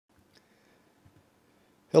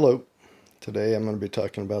Hello. Today I'm going to be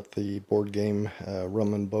talking about the board game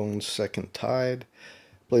Rum Bones Second Tide.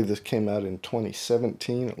 I believe this came out in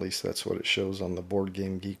 2017, at least that's what it shows on the Board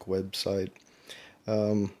Game Geek website.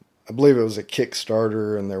 I believe it was a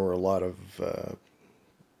Kickstarter and there were a lot of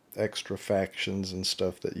extra factions and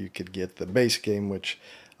stuff that you could get. The base game, which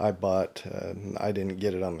I bought, I didn't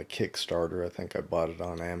get it on the Kickstarter. I think I bought it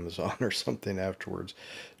on Amazon or something afterwards.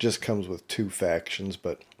 Just comes with 2 factions,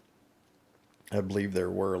 but I believe there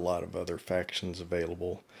were a lot of other factions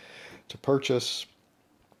available to purchase.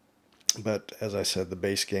 But as I said, the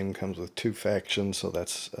base game comes with 2 factions, so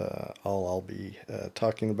that's all I'll be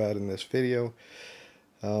talking about in this video.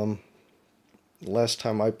 Last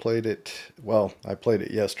time I played it, well, I played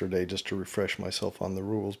it yesterday just to refresh myself on the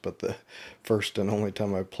rules, but the first and only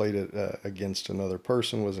time I played it against another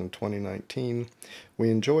person was in 2019.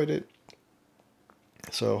 We enjoyed it,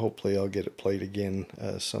 so hopefully I'll get it played again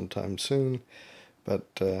sometime soon. But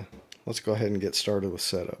let's go ahead and get started with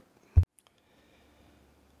setup.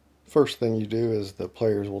 First thing you do is the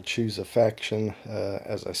players will choose a faction.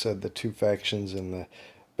 As I said, the 2 factions in the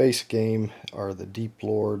base game are the Deep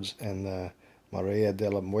Lords and the Marea de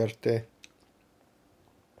la Muerte.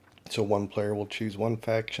 So one player will choose one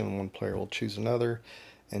faction, one player will choose another,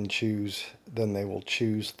 and then they will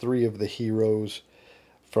choose 3 of the heroes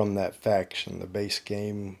from that faction. The base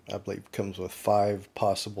game, I believe, comes with 5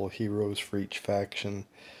 possible heroes for each faction.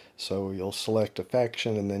 So you'll select a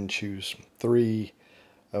faction and then choose 3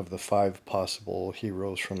 of the 5 possible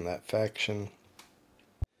heroes from that faction.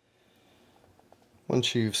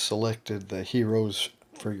 Once you've selected the heroes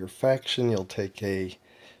for your faction, you'll take a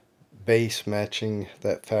base matching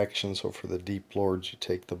that faction. So for the Deep Lords, you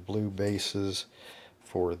take the blue bases.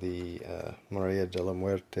 For the Maria de la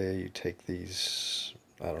Muerte, you take these,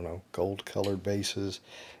 I don't know, gold colored bases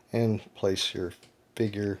and place your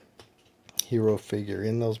hero figure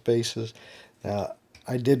in those bases. Now,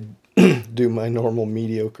 I did do my normal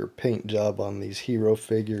mediocre paint job on these hero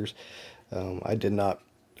figures. I did not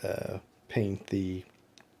paint the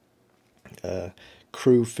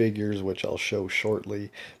crew figures, which I'll show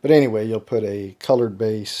shortly. But anyway, you'll put a colored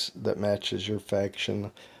base that matches your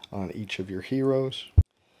faction on each of your heroes.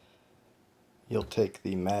 You'll take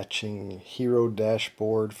the matching hero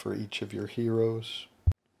dashboard for each of your heroes.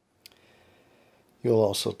 You'll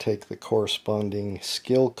also take the corresponding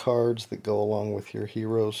skill cards that go along with your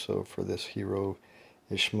heroes. So for this hero,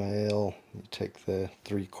 Ishmael, you take the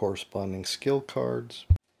 3 corresponding skill cards.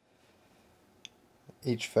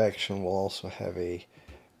 Each faction will also have a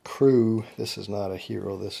crew. This is not a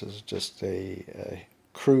hero, this is just a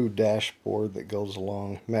crew dashboard that goes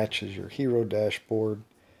along, matches your hero dashboard.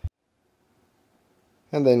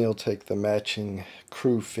 And then you'll take the matching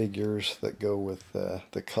crew figures that go with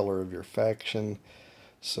the color of your faction.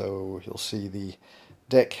 So you'll see the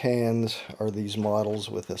deck hands are these models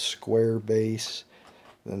with a square base.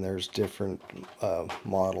 Then there's different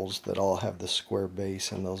models that all have the square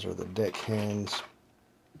base, and those are the deck hands.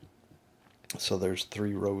 So there's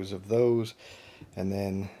 3 rows of those. And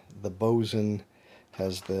then the bosun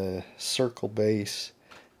has the circle base,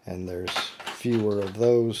 and there's fewer of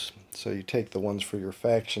those. So you take the ones for your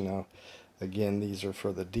faction. Now, again, these are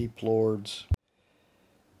for the Deep Lords.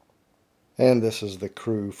 And this is the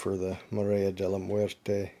crew for the Maria de la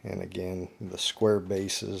Muerte. And again, the square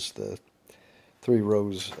bases, the 3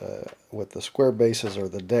 rows with the square bases are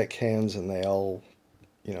the deck hands, and they all,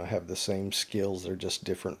 have the same skills. They're just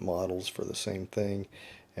different models for the same thing.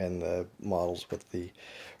 And the models with the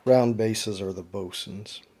round bases are the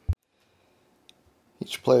bosuns.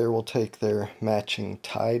 Each player will take their matching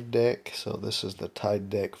tide deck. So this is the tide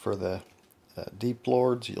deck for the Deep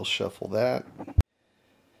Lords. You'll shuffle that.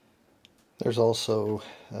 There's also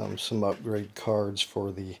some upgrade cards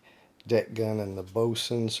for the deck gun and the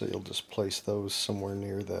bosun, so you'll just place those somewhere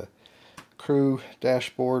near the crew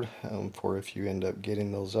dashboard for if you end up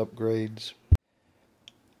getting those upgrades.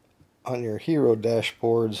 On your hero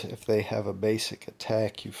dashboards, if they have a basic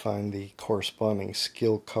attack, you find the corresponding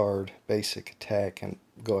skill card, basic attack, and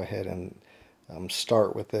go ahead and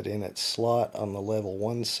start with it in its slot on the level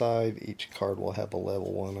 1 side. Each card will have a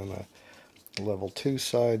level 1 and a level 2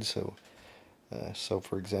 side. So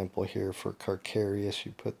for example here for Carcarius,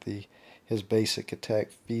 you put his basic attack,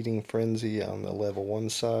 Feeding Frenzy, on the level 1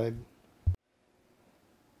 side.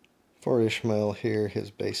 For Ishmael here, his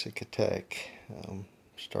basic attack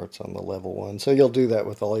starts on the level 1. So you'll do that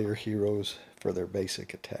with all your heroes for their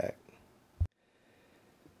basic attack.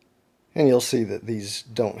 And you'll see that these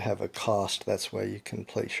don't have a cost. That's why you can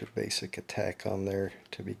place your basic attack on there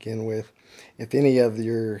to begin with. If any of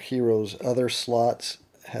your heroes' other slots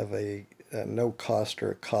have a no cost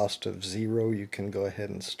or a cost of 0, you can go ahead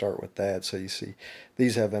and start with that. So you see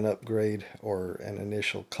these have an upgrade or an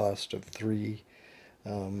initial cost of 3.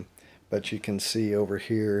 But you can see over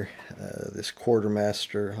here this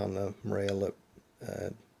quartermaster on the Maria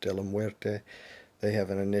de la Muerte, they have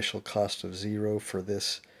an initial cost of 0 for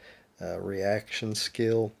this reaction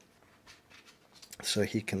skill. So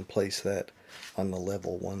he can place that on the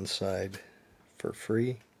level 1 side for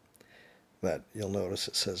free. But you'll notice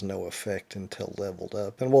it says no effect until leveled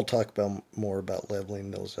up. And we'll talk more about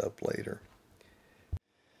leveling those up later.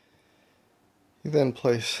 You then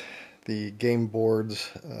place the game boards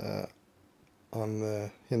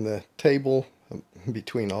in the table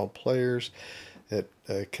between all players. It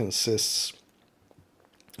consists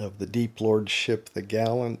of the Deep Lord ship, the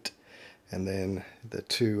Gallant, and then the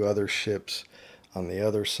 2 other ships on the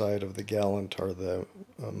other side of the Gallant are the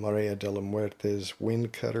Maria de la Muerte's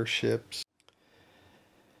Wind Cutter ships.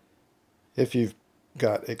 If you've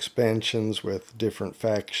got expansions with different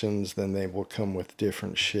factions, then they will come with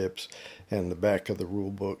different ships, and the back of the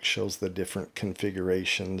rule book shows the different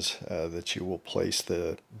configurations that you will place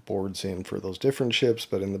the boards in for those different ships.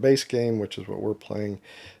 But in the base game, which is what we're playing,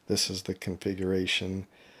 this is the configuration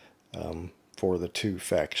for the 2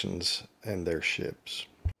 factions and their ships.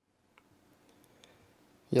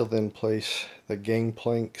 You'll then place the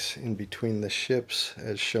gangplanks in between the ships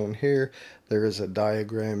as shown here. There is a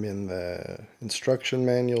diagram in the instruction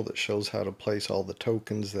manual that shows how to place all the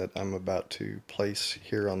tokens that I'm about to place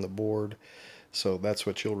here on the board. So that's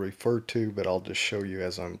what you'll refer to, but I'll just show you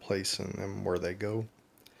as I'm placing them where they go.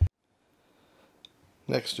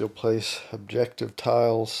 Next you'll place objective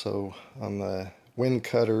tiles. So on the wind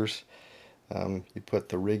cutters, you put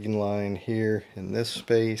the rigging line here in this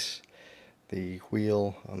space, the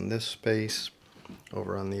wheel on this space.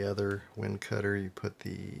 Over on the other wind cutter you put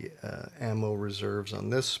the ammo reserves on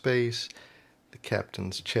this space, the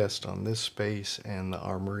captain's chest on this space, and the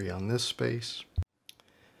armory on this space.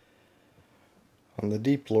 On the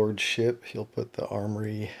Deep Lord ship you'll put the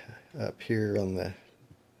armory up here on the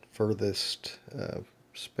furthest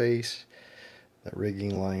space, the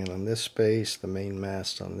rigging line on this space, the main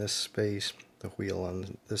mast on this space, the wheel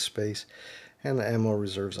on this space, and the ammo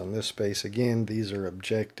reserves on this space. Again, these are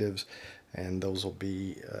objectives, and those will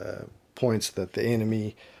be points that the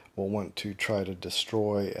enemy will want to try to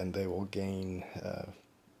destroy, and they will gain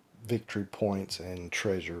victory points and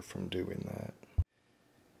treasure from doing that.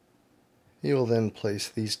 You will then place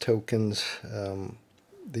these tokens.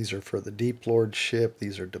 These are for the Deep Lord ship.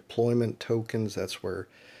 These are deployment tokens. That's where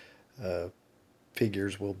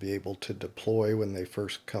figures will be able to deploy when they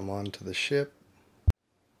first come onto the ship.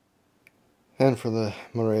 And for the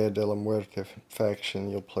Maria de la Muerte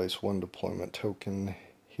faction, you'll place 1 deployment token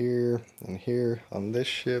here and here on this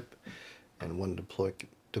ship, and 1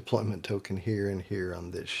 deployment token here and here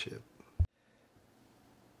on this ship.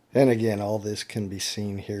 And again, all this can be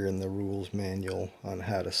seen here in the rules manual on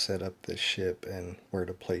how to set up this ship and where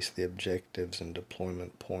to place the objectives and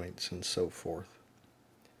deployment points and so forth.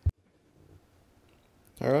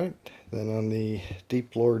 Alright, then on the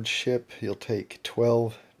Deep Lord ship, you'll take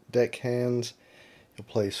 12 deckhands. You'll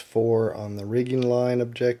place 4 on the rigging line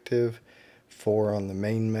objective, 4 on the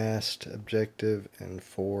mainmast objective, and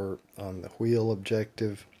 4 on the wheel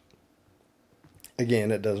objective.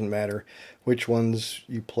 Again, it doesn't matter which ones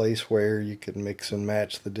you place where. You can mix and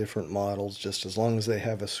match the different models. Just as long as they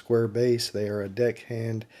have a square base, they are a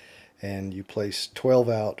deckhand, and you place 12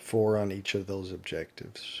 out, 4 on each of those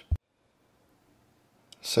objectives.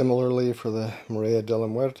 Similarly, for the Maria de la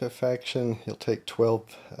Muerte faction, you'll take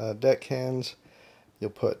 12 deckhands.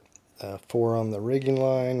 You'll put 4 on the rigging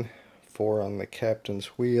line, 4 on the captain's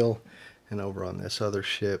wheel, and over on this other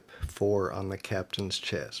ship, 4 on the captain's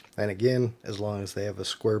chest. And again, as long as they have a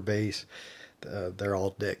square base, they're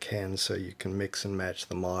all deckhands, so you can mix and match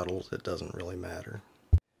the models. It doesn't really matter.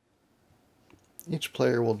 Each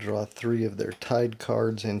player will draw 3 of their tide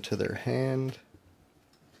cards into their hand.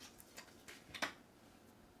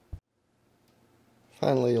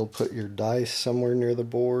 Finally, you'll put your dice somewhere near the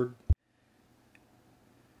board.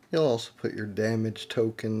 You'll also put your damage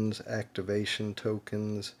tokens, activation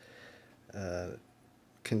tokens,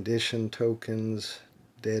 condition tokens,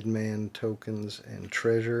 dead man tokens, and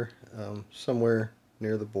treasure somewhere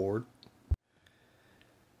near the board.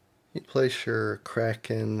 You place your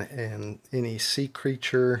Kraken and any sea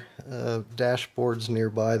creature dashboards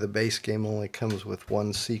nearby. The base game only comes with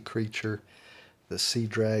 1 sea creature, the sea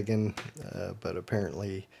dragon, but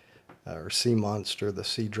apparently, or sea monster, the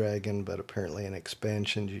sea dragon, but apparently in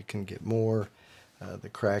expansions you can get more. The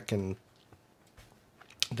Kraken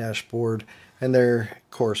dashboard and their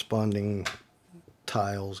corresponding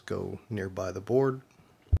tiles go nearby the board.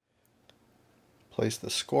 Place the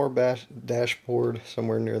score dashboard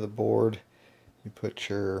somewhere near the board. You put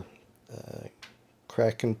your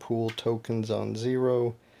Kraken pool tokens on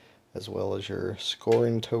 0, as well as your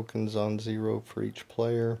scoring tokens on 0 for each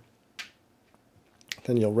player.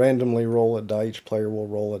 Then you'll randomly roll a die. Each player will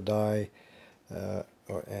roll a die,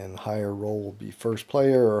 and higher roll will be first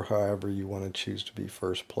player, or however you want to choose to be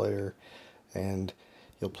first player. And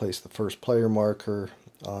you'll place the first player marker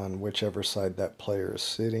on whichever side that player is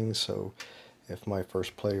sitting. So if my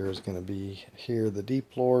first player is going to be here, the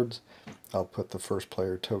Deep Lords, I'll put the first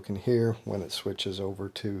player token here. When it switches over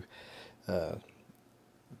to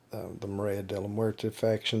the Maria de la Muerte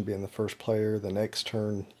faction being the first player, the next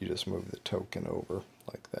turn you just move the token over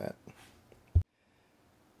like that.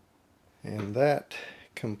 And that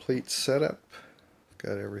completes setup.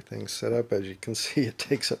 Got everything set up. As you can see, it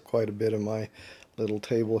takes up quite a bit of my little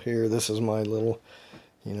table here. This is my little,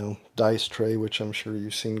 dice tray, which I'm sure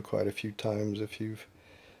you've seen quite a few times if you've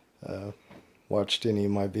watched any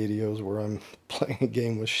of my videos where I'm playing a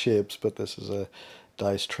game with ships. But this is a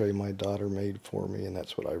dice tray my daughter made for me, and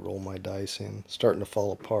that's what I roll my dice in. It's starting to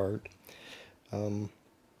fall apart. So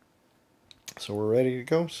we're ready to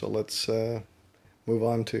go. So let's move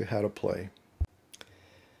on to how to play.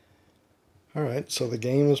 Alright, so the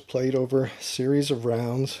game is played over a series of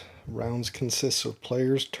rounds. Rounds consist of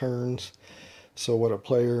players' turns. So what a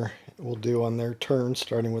player will do on their turn,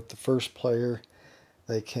 starting with the first player,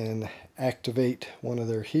 they can activate one of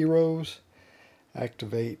their heroes,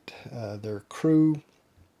 activate their crew,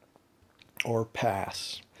 or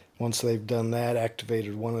pass. Once they've done that,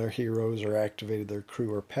 activated one of their heroes or activated their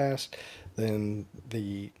crew or passed, then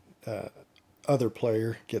the other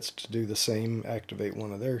player gets to do the same, activate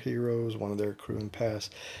one of their heroes, one of their crew, and pass,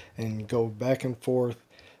 and go back and forth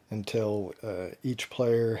until each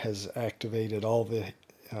player has activated all the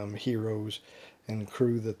heroes and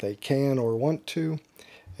crew that they can or want to.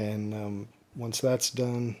 And once that's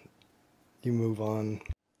done, you move on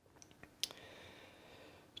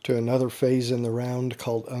to another phase in the round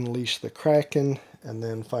called Unleash the Kraken, and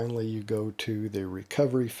then finally you go to the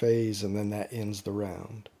recovery phase, and then that ends the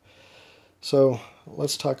round. So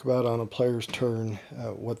let's talk about on a player's turn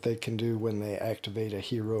what they can do when they activate a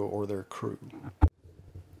hero or their crew.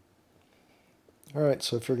 Alright,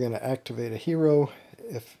 so if you're going to activate a hero,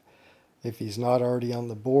 if he's not already on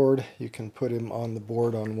the board, you can put him on the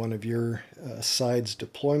board on one of your side's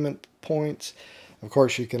deployment points. Of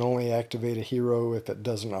course, you can only activate a hero if it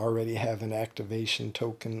doesn't already have an activation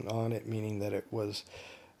token on it, meaning that it was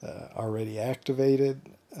already activated,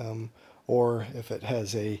 or if it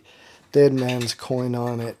has a Dead Man's Coin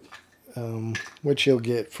on it, which you'll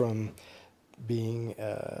get from being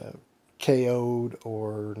KO'd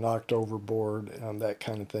or knocked overboard, that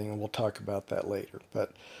kind of thing, and we'll talk about that later.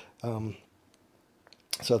 But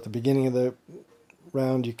so at the beginning of the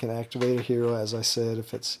round, you can activate a hero, as I said,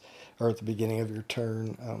 if it's, or at the beginning of your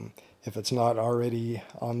turn, if it's not already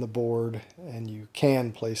on the board, and you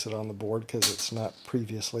can place it on the board because it's not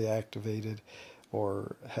previously activated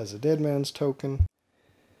or has a Dead Man's token.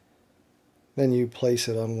 Then you place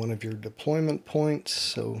it on one of your deployment points,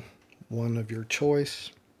 so one of your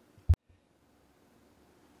choice.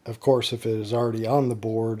 Of course, if it is already on the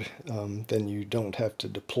board, then you don't have to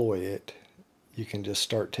deploy it. You can just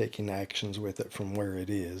start taking actions with it from where it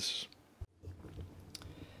is.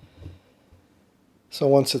 So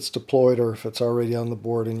once it's deployed, or if it's already on the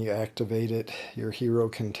board and you activate it, your hero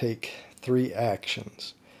can take 3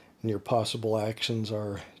 actions. And your possible actions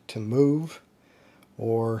are to move,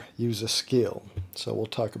 or use a skill. So we'll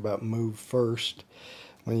talk about move first.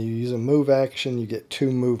 When you use a move action, you get 2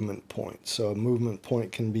 movement points. So a movement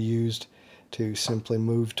point can be used to simply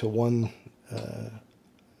move to one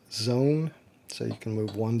zone. So you can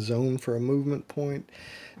move one zone for a movement point.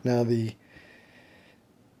 Now the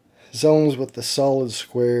zones with the solid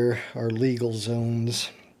square are legal zones.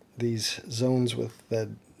 These zones with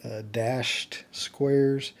the dashed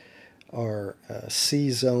squares are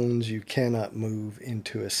C zones. You cannot move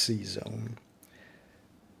into a C zone.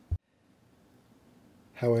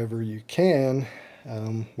 However, you can,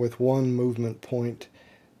 with 1 movement point,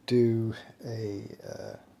 do a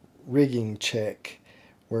rigging check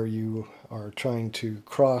where you are trying to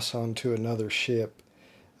cross onto another ship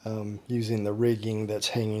using the rigging that's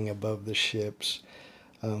hanging above the ships.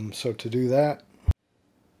 So to do that,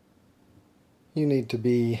 you need to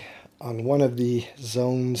be on one of the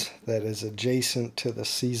zones that is adjacent to the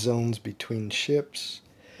C zones between ships.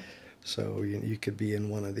 So you could be in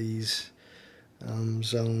one of these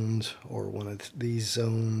zones, or one of these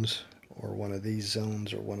zones, or one of these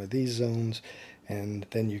zones, or one of these zones, and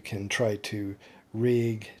then you can try to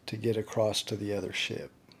rig to get across to the other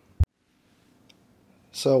ship.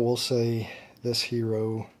 So we'll say this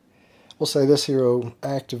hero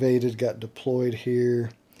activated, got deployed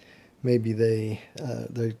here. Maybe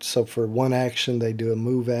so for one action they do a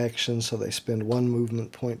move action, so they spend one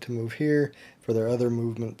movement point to move here. For their other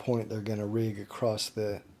movement point, they're going to rig across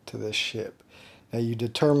to this ship. Now you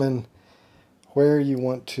determine where you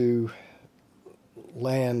want to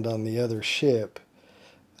land on the other ship,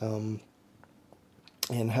 and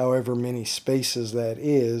however many spaces that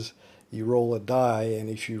is, you roll a die, and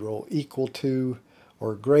if you roll equal to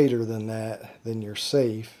or greater than that, then you're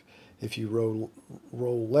safe. If you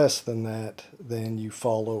roll less than that, then you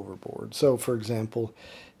fall overboard. So for example,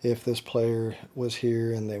 if this player was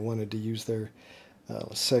here and they wanted to use their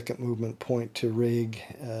second movement point to rig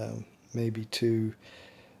maybe to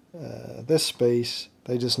this space,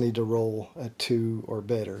 they just need to roll a 2 or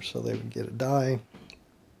better. So they would get a die,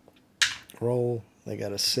 roll, they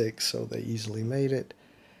got a 6, so they easily made it,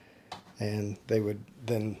 and they would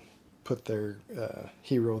then put their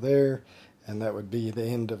hero there, and that would be the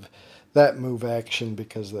end of that move action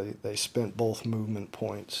because they spent both movement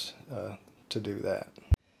points to do that.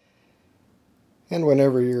 And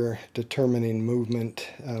whenever you're determining movement,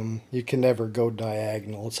 you can never go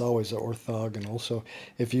diagonal. It's always orthogonal. So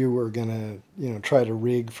if you were going to, try to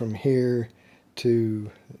rig from here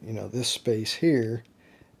to, this space here,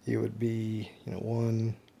 it would be,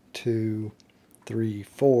 1, 2, 3,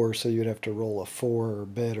 4. So you'd have to roll a 4 or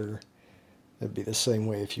better. It'd be the same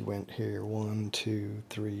way if you went here, 1, 2,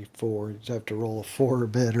 3, 4. You'd have to roll a 4 or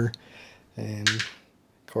better, and of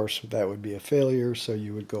course that would be a failure. So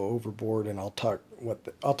you would go overboard, and I'll talk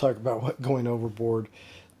about what going overboard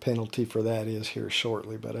penalty for that is here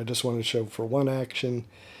shortly. But I just wanted to show for one action,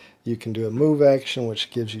 you can do a move action,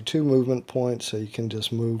 which gives you 2 movement points. So you can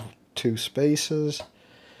just move 2 spaces,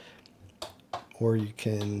 or you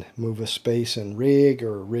can move a space and rig,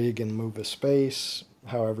 or rig and move a space.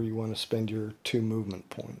 However you want to spend your 2 movement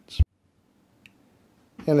points.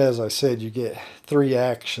 And as I said, you get 3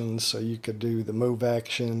 actions, so you could do the move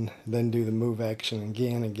action, then do the move action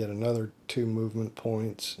again and get another 2 movement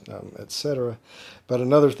points, etc. But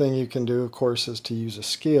another thing you can do, of course, is to use a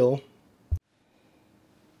skill.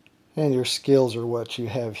 And your skills are what you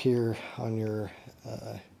have here on your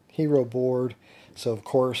hero board. So of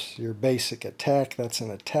course your basic attack, that's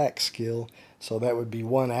an attack skill. So that would be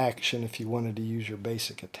 1 action if you wanted to use your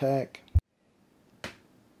basic attack.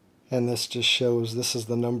 And this just shows this is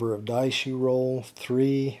the number of dice you roll,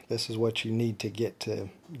 3. This is what you need to get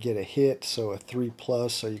a hit, so a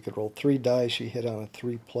 3+. So you could roll 3 dice, you hit on a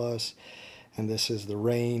 3+, and this is the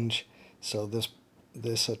range. So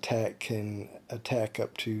this attack can attack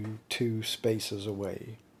up to 2 spaces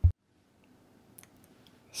away.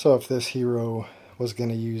 So if this hero was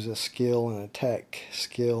going to use a skill, an attack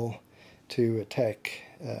skill, to attack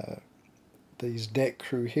these deck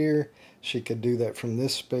crew here, she could do that from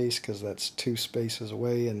this space because that's 2 spaces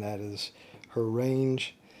away, and that is her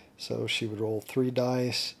range. So she would roll 3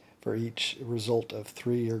 dice for each result of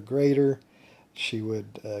 3 or greater. She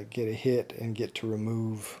would get a hit and get to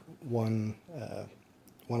remove one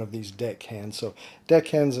of these deckhands. So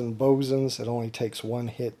deckhands and bosuns, it only takes 1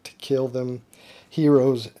 hit to kill them.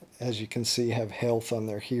 Heroes, as you can see, have health on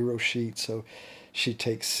their hero sheet, so she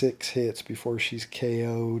takes 6 hits before she's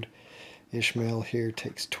KO'd. Ishmael here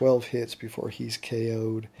takes 12 hits before he's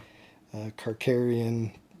KO'd.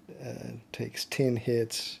 Karkarian takes 10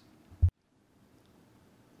 hits.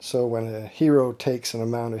 So when a hero takes an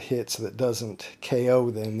amount of hits that doesn't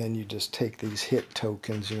KO them, then you just take these hit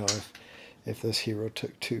tokens. If this hero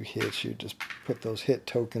took 2 hits, you just put those hit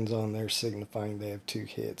tokens on there signifying they have 2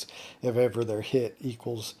 hits. If ever their hit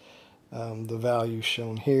equals the value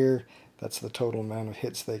shown here, that's the total amount of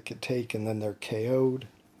hits they could take, and then they're KO'd.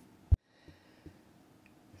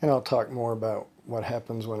 And I'll talk more about what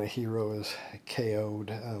happens when a hero is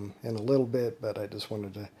KO'd in a little bit, but I just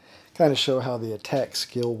wanted to kind of show how the attack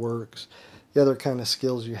skill works. The other kind of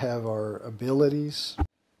skills you have are abilities.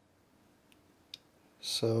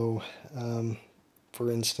 So,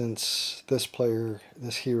 for instance, this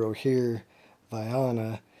hero here,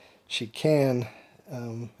 Viana, she can,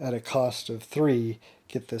 at a cost of 3,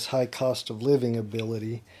 get this high cost of living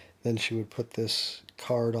ability. Then she would put this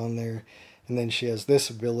card on there, and then she has this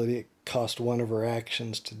ability. It costs 1 of her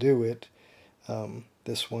actions to do it.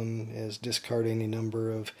 This one is discard any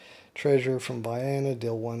number of treasure from Viana,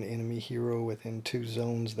 deal 1 enemy hero within 2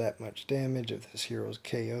 zones that much damage. If this hero is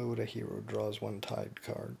KO'd, a hero draws 1 tide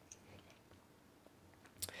card.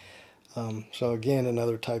 So again,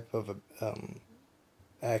 another type of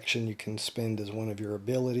action you can spend as one of your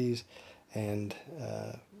abilities, and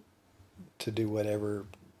to do whatever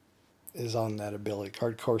is on that ability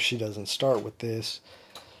card. Of course, she doesn't start with this.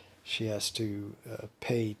 She has to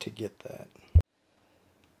pay to get that.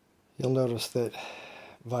 You'll notice that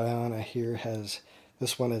Viana here has,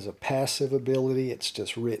 this one is a passive ability. It's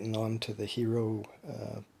just written onto the hero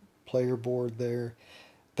player board there.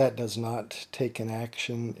 That does not take an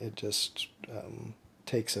action. It just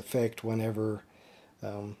takes effect whenever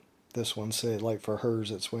this one said, like for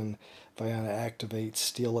hers, it's when Viana activates,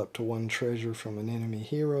 steal up to 1 treasure from an enemy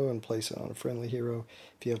hero and place it on a friendly hero.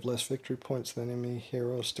 If you have less victory points than enemy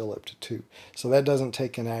hero, steal up to 2. So that doesn't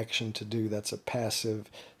take an action to do. That's a passive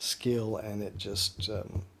skill, and it just,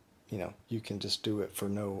 you know, you can just do it for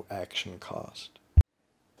no action cost.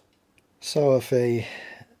 So if a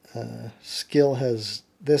skill has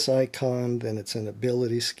this icon, then it's an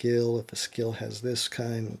ability skill. If a skill has this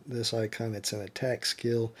icon, it's an attack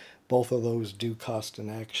skill. Both of those do cost an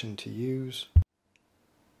action to use.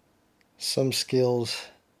 Some skills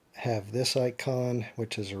have this icon,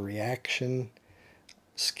 which is a reaction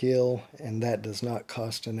skill, and that does not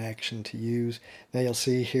cost an action to use. Now you'll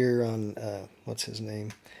see here on, what's his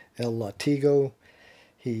name? El Latigo.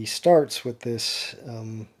 He starts with this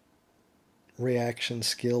reaction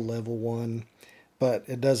skill level 1, but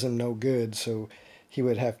it does him no good, so he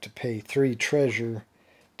would have to pay 3 treasure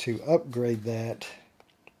to upgrade that,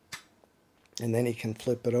 and then he can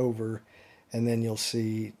flip it over, and then you'll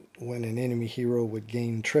see when an enemy hero would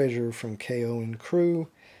gain treasure from KO and crew,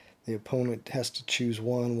 the opponent has to choose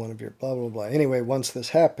one of your blah blah blah. Anyway, once this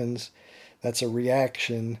happens, that's a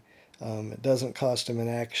reaction. It doesn't cost him an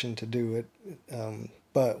action to do it,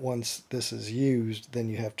 but once this is used, then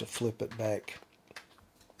you have to flip it back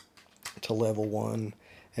to level 1,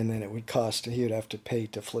 and then it would cost, he would have to pay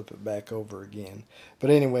to flip it back over again.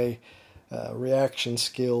 But anyway, reaction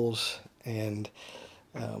skills and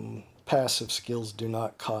passive skills do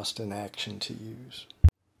not cost an action to use.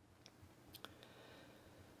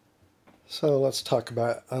 So let's talk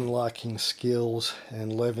about unlocking skills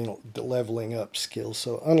and leveling up skills.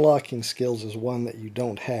 So unlocking skills is one that you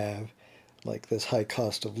don't have, like this high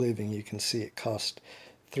cost of living. You can see it cost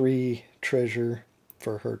 3 treasure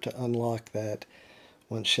for her to unlock that.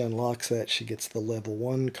 Once she unlocks that, she gets the level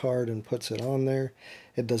 1 card and puts it on there.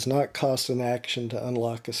 It does not cost an action to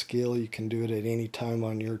unlock a skill. You can do it at any time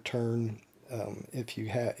on your turn if you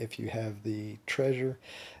have the treasure.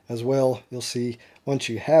 As well, you'll see once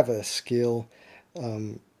you have a skill,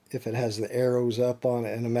 if it has the arrows up on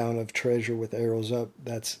it, an amount of treasure with arrows up,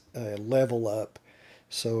 that's a level up.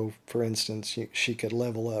 So for instance, she could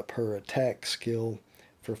level up her attack skill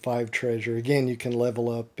for 5 treasure. Again, you can level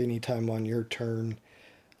up anytime on your turn.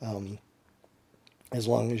 As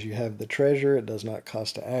long as you have the treasure, it does not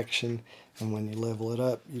cost an action. And when you level it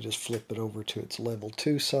up, you just flip it over to its level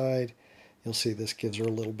 2 side. You'll see this gives her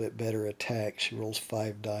a little bit better attack. She rolls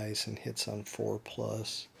 5 dice and hits on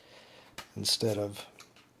 4+ instead of,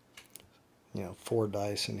 4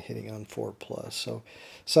 dice and hitting on 4+. So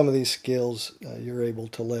some of these skills you're able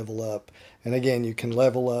to level up. And again, you can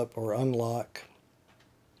level up or unlock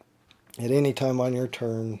at any time on your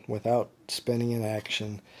turn without spending an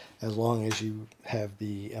action, as long as you have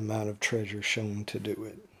the amount of treasure shown to do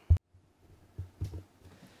it.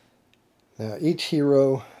 Now each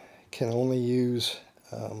hero can only use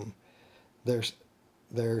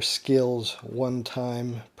their skills 1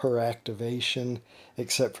 time per activation,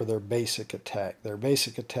 except for their basic attack. Their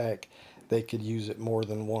basic attack, they could use it more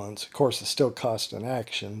than once. Of course, it still costs an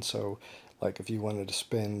action, so like if you wanted to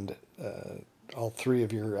spend all 3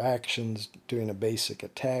 of your actions doing a basic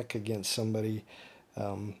attack against somebody,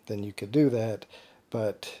 then you could do that.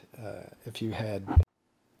 But if you had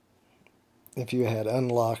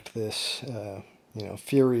unlocked this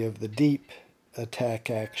Fury of the Deep attack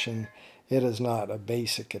action, it is not a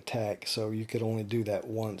basic attack, so you could only do that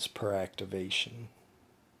once per activation.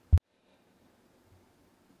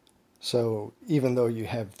 So even though you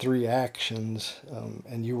have 3 actions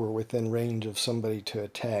and you were within range of somebody to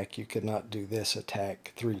attack, you could not do this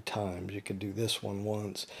attack 3 times. You could do this one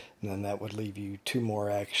once, and then that would leave you 2 more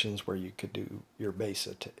actions where you could do your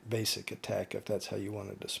basic attack if that's how you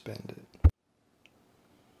wanted to spend it.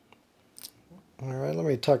 Alright, let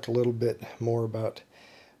me talk a little bit more about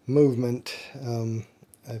movement.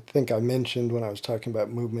 I think I mentioned when I was talking about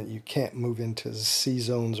movement, you can't move into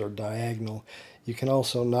C-zones or diagonal. You can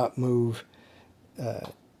also not move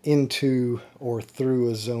into or through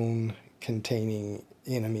a zone containing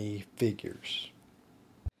enemy figures.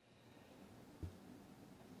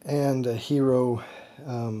 And a hero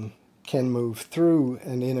can move through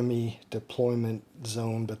an enemy deployment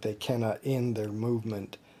zone, but they cannot end their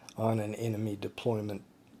movement on an enemy deployment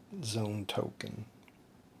zone token.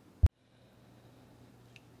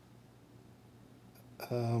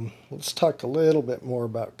 Let's talk a little bit more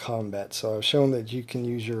about combat. So I've shown that you can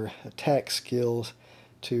use your attack skills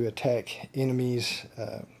to attack enemies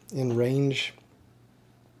in range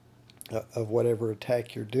of whatever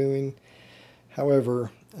attack you're doing.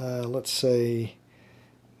 However, let's say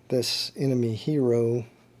this enemy hero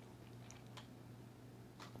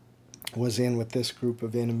was in with this group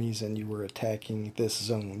of enemies and you were attacking this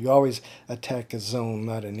zone. You always attack a zone,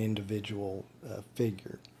 not an individual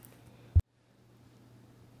figure.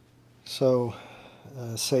 So,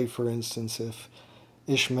 say for instance, if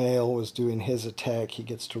Ishmael was doing his attack, he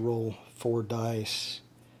gets to roll 4 dice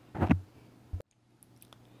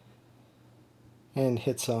and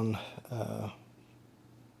hits on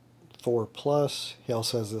 4 plus. He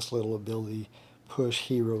also has this little ability, push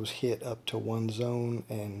heroes hit up to 1 zone,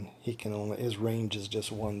 and he can only, his range is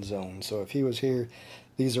just 1 zone. So if he was here,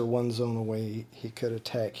 these are 1 zone away, he could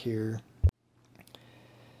attack here.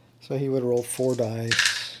 So he would roll 4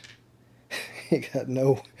 dice. He got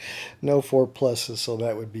no 4 pluses, so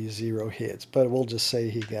that would be 0 hits. But we'll just say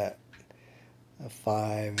he got a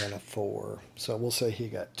 5 and a 4. So we'll say he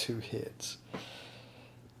got 2 hits.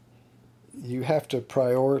 You have to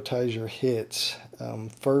prioritize your hits.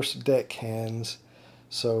 First deck hands.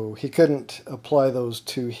 So he couldn't apply those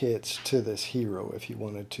 2 hits to this hero if he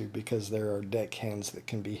wanted to, because there are deck hands that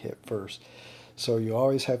can be hit first. So you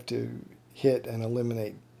always have to hit and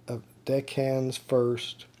eliminate deck hands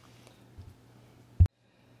first.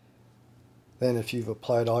 Then if you've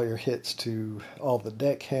applied all your hits to all the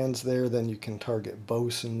deck hands there, then you can target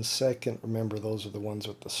bosuns second. Remember, those are the ones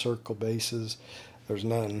with the circle bases. There's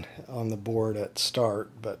none on the board at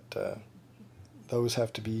start, but those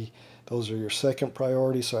are your second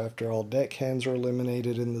priority. So after all deck hands are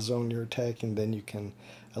eliminated in the zone you're attacking, then you can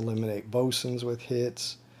eliminate bosuns with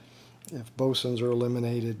hits. If bosuns are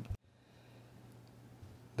eliminated,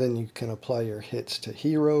 then you can apply your hits to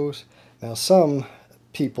heroes. Now some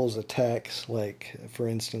people's attacks, like for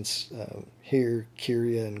instance here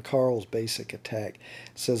Kyria and Carl's basic attack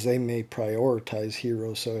says they may prioritize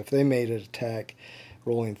heroes. So if they made an attack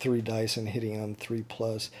rolling 3 dice and hitting on 3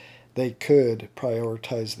 plus, they could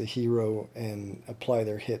prioritize the hero and apply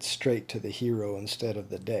their hits straight to the hero instead of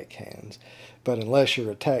the deck hands. But unless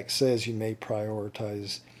your attack says you may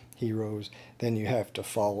prioritize heroes, then you have to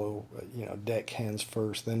follow, deck hands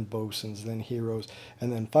first, then bosuns, then heroes,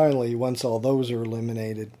 and then finally, once all those are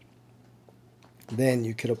eliminated, then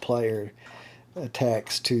you could apply your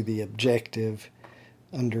attacks to the objective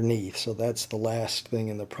underneath. So that's the last thing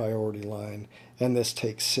in the priority line, and this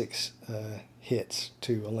takes 6 hits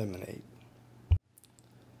to eliminate.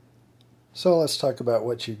 So let's talk about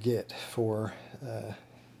what you get for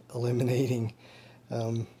eliminating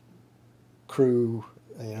crew,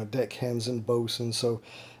 deck hands and bosuns. So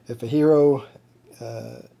if a hero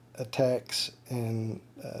attacks and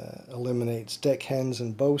eliminates deck hands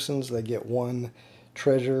and bosuns, they get 1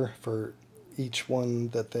 treasure for each one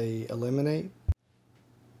that they eliminate.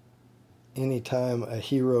 Anytime a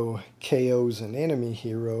hero KOs an enemy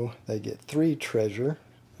hero, they get 3 treasure.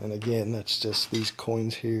 And again, that's just these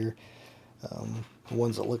coins here. The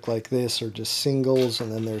ones that look like this are just singles,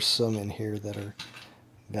 and then there's some in here that are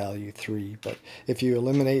value 3. But if you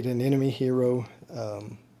eliminate an enemy hero,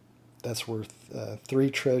 that's worth 3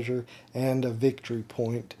 treasure and a victory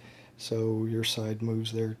point. So your side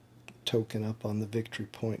moves their token up on the victory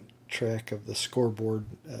point track of the scoreboard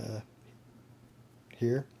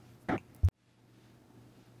here.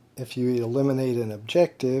 If you eliminate an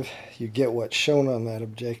objective, you get what's shown on that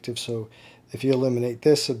objective. So if you eliminate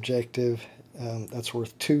this objective, that's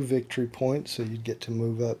worth 2 victory points, so you'd get to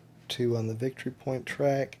move up 2 on the victory point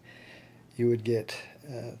track. You would get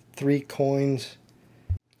 3 coins,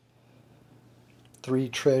 3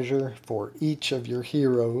 treasure for each of your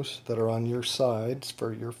heroes that are on your sides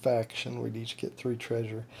for your faction. We'd each get 3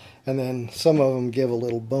 treasure. And then some of them give a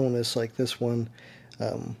little bonus, like this one.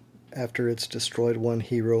 After it's destroyed, 1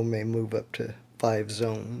 hero may move up to 5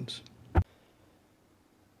 zones.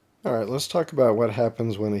 Alright, let's talk about what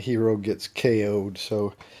happens when a hero gets KO'd.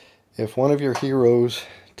 So if one of your heroes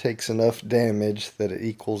takes enough damage that it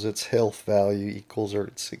equals its health value, or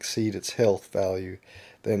it exceeds its health value,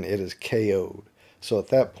 then it is KO'd. So at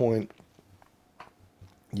that point,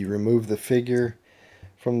 you remove the figure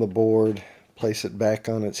from the board, place it back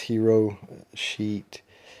on its hero sheet,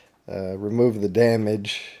 remove the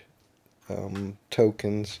damage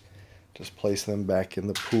tokens, just place them back in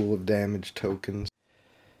the pool of damage tokens.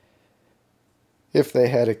 If they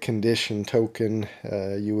had a condition token,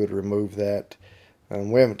 you would remove that.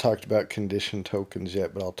 We haven't talked about condition tokens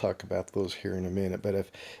yet, but I'll talk about those here in a minute. But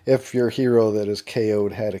if your hero that is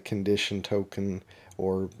KO'd had a condition token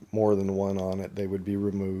or more than one on it, they would be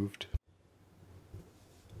removed.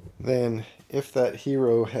 Then, if that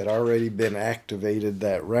hero had already been activated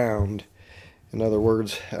that round, in other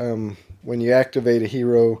words, when you activate a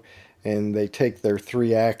hero and they take their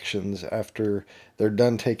 3 actions, after they're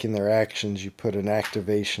done taking their actions, you put an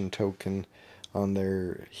activation token on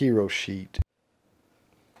their hero sheet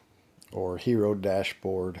or hero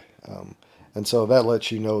dashboard. And so that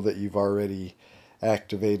lets you know that you've already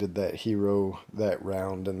activated that hero that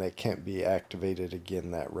round and they can't be activated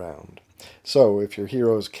again that round. So if your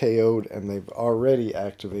hero is KO'd and they've already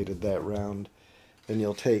activated that round, then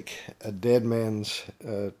you'll take a dead man's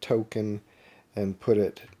token and put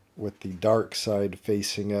it with the dark side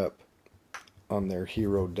facing up on their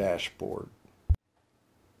hero dashboard.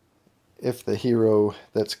 If the hero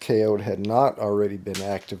that's KO'd had not already been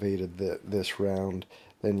activated this round,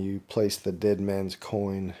 then you place the dead man's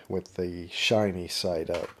coin with the shiny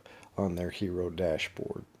side up on their hero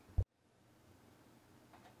dashboard.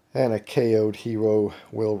 And a KO'd hero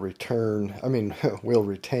will will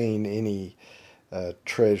retain any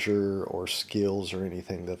treasure or skills or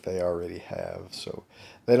anything that they already have. So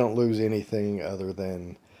they don't lose anything other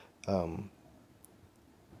than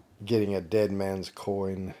getting a dead man's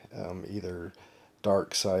coin, either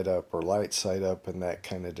dark side up or light side up, and that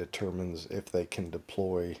kind of determines if they can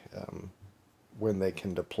deploy, when they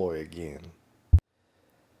can deploy again.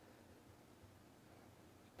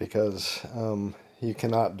 Because you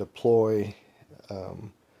cannot deploy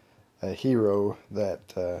a hero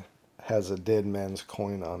that has a dead man's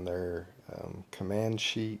coin on their command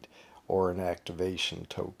sheet or an activation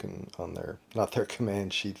token on their, not their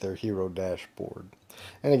command sheet, their hero dashboard.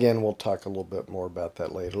 And again, we'll talk a little bit more about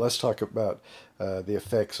that later. Let's talk about the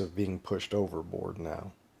effects of being pushed overboard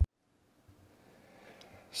now.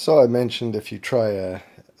 So I mentioned if you try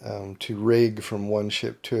to rig from one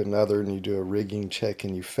ship to another and you do a rigging check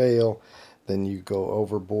and you fail, then you go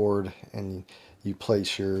overboard and you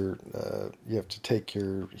place your, you have to take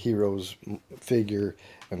your hero's figure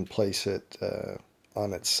and place it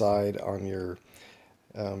on its side on your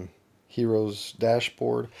hero's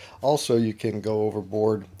dashboard. Also, you can go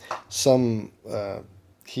overboard. Some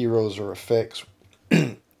heroes or effects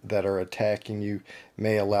that are attacking you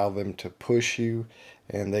may allow them to push you,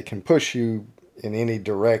 and they can push you in any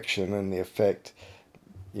direction, and the effect,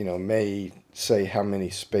 may say how many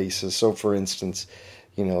spaces. So for instance,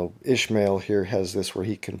 Ishmael here has this where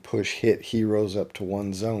he can hit heroes up to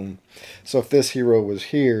one zone. So if this hero was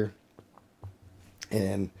here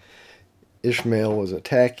and Ishmael was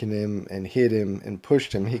attacking him and hit him and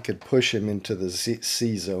pushed him, he could push him into the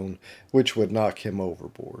C zone, which would knock him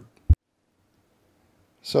overboard.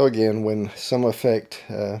 So again, when some effect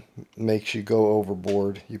makes you go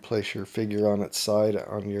overboard, you place your figure on its side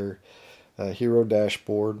on your hero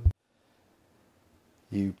dashboard.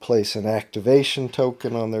 You place an activation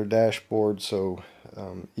token on their dashboard, so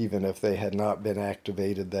even if they had not been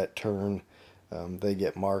activated that turn, they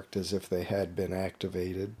get marked as if they had been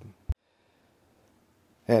activated.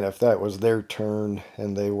 And if that was their turn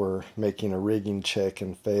and they were making a rigging check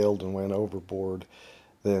and failed and went overboard,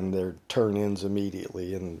 then their turn ends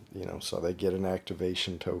immediately, and so they get an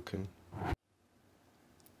activation token.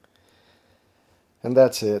 And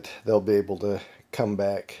that's it. They'll be able to come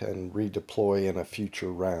back and redeploy in a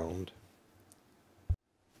future round.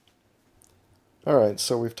 Alright,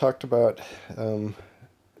 so we've talked about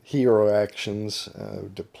hero actions,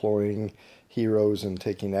 deploying heroes and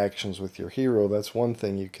taking actions with your hero. That's one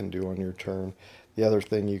thing you can do on your turn. The other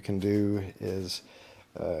thing you can do is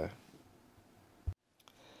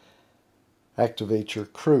activate your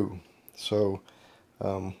crew. So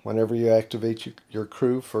whenever you activate your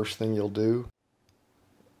crew, first thing you'll do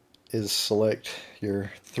is select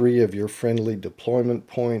 3 of your friendly deployment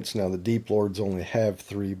points. Now the Deep Lords only have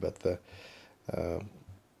 3, but the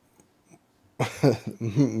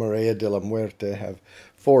Maria de la Muerte have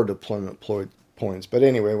 4 deployment points. But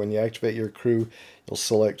anyway, when you activate your crew, you'll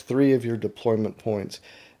select 3 of your deployment points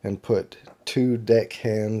and put 2 deck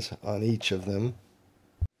hands on each of them.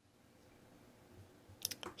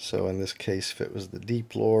 So in this case, if it was the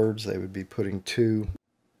Deep Lords, they would be putting two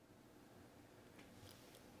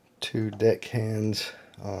deck hands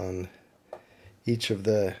on each of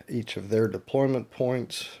their deployment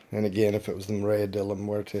points. And again, if it was the Maria de la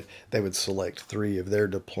Muerte, they would select 3 of their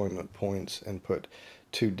deployment points and put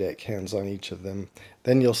 2 deck hands on each of them.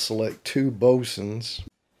 Then you'll select 2 bosuns,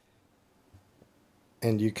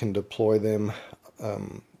 and you can deploy them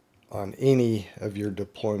on any of your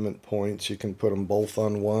deployment points. You can put them both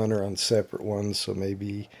on one or on separate ones. So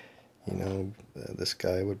maybe, this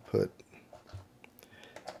guy would put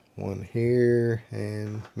one here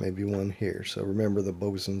and maybe one here. So remember, the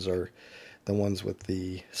bosons are the ones with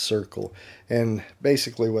the circle. And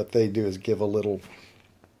basically what they do is give a little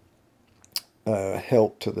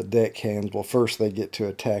help to the deckhands. Well, first they get to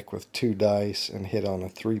attack with 2 dice and hit on a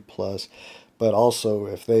 3+. But also,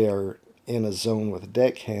 if they are in a zone with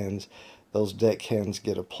deckhands, those deckhands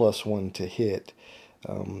get a +1 to hit.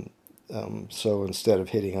 So instead of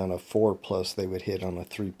hitting on a 4+, they would hit on a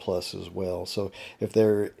 3+ as well. So if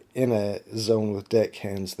they're in a zone with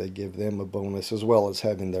deckhands, they give them a bonus as well as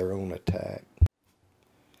having their own attack.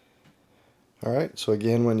 Alright, so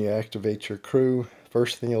again, when you activate your crew,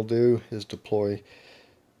 first thing you'll do is deploy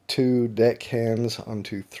 2 deckhands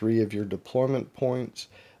onto 3 of your deployment points.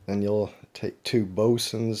 Then you'll take 2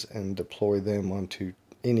 bosuns and deploy them onto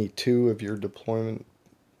any 2 of your deployment,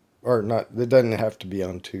 or not, it doesn't have to be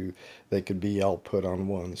on 2, they could be all put on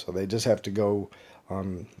 1. So they just have to go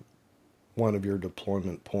on one of your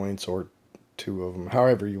deployment points or 2 of them,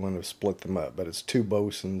 however you want to split them up. But it's 2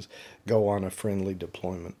 bosuns go on a friendly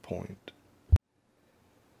deployment point.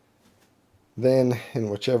 Then, in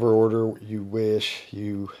whichever order you wish,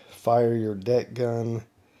 you fire your deck gun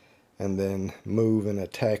and then move and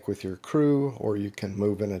attack with your crew, or you can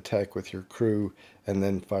move and attack with your crew and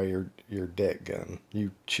then fire your deck gun.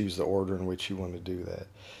 You choose the order in which you want to do that.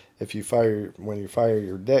 When you fire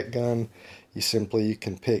your deck gun, you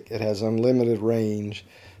can pick, it has unlimited range,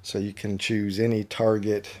 so you can choose any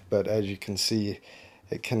target, but as you can see,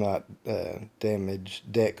 it cannot damage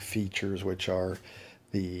deck features, which are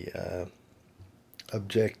the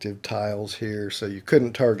objective tiles here. So you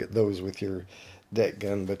couldn't target those with your deck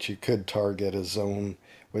gun, but you could target a zone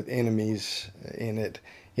with enemies in it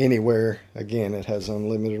anywhere. Again, it has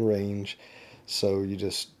unlimited range, so you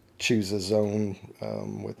just choose a zone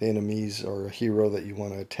with enemies or a hero that you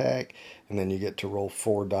want to attack, and then you get to roll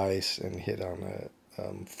 4 dice and hit on a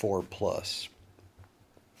 4+.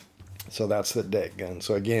 So that's the deck gun.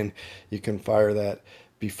 So again, you can fire that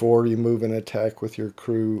before you move and attack with your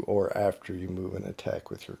crew or after you move and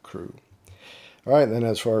attack with your crew. Alright, then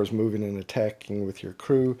as far as moving and attacking with your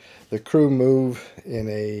crew, the crew move in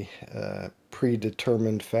a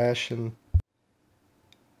predetermined fashion.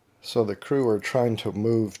 So the crew are trying to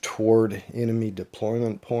move toward enemy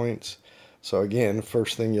deployment points. So again,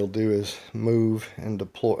 first thing you'll do is move and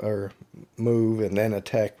deploy, or move and then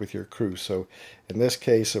attack with your crew. So in this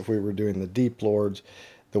case, if we were doing the Deep Lords,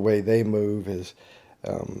 the way they move is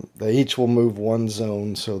they each will move 1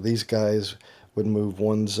 zone. So these guys would move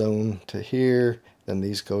 1 zone to here, then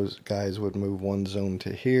these guys would move 1 zone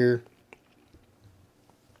to here.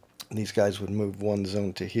 These guys would move 1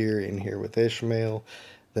 zone to here, in here with Ishmael.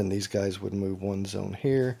 Then these guys would move 1 zone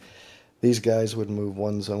here. These guys would move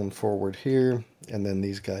 1 zone forward here, and then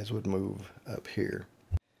these guys would move up here.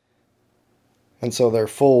 And so their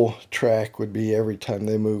full track would be every time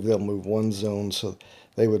they move, they'll move 1 zone. So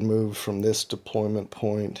they would move from this deployment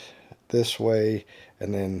point this way,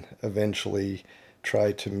 and then eventually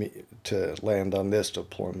try to land on this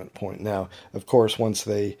deployment point. Now, of course, once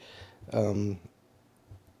they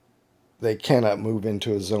cannot move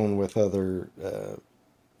into a zone with other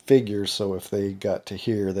figures, so if they got to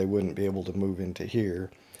here, they wouldn't be able to move into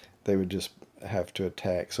here. They would just have to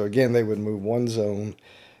attack. So again, they would move 1 zone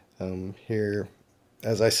here,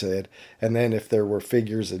 as I said, and then if there were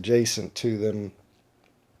figures adjacent to them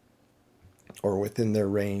or within their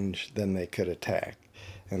range, then they could attack.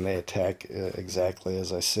 And they attack exactly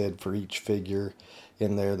as I said. For each figure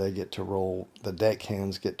in there, they get to roll, the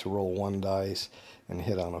deckhands get to roll 1 dice and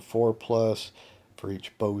hit on a 4+. For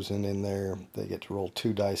each bosun in there, they get to roll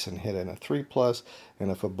 2 dice and hit on a 3+.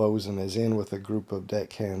 And if a bosun is in with a group of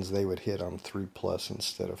deckhands, they would hit on 3+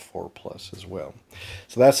 instead of 4+ as well.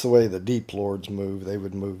 So that's the way the Deep Lords move. They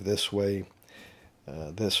would move this way,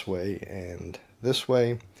 and this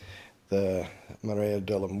way. The Maria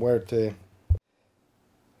de la Muerte,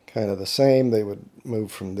 kind of the same. They would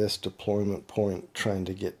move from this deployment point trying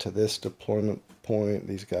to get to this deployment point.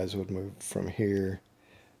 These guys would move from here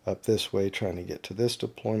up this way trying to get to this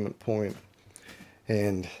deployment point,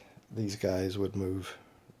 and these guys would move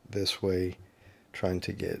this way trying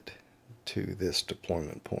to get to this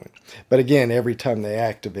deployment point. But again, every time they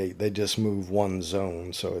activate, they just move 1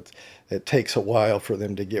 zone, so it takes a while for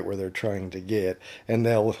them to get where they're trying to get, and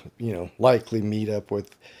they'll likely meet up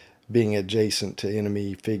with being adjacent to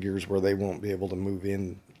enemy figures where they won't be able to move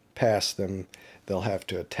in past them. They'll have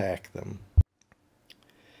to attack them.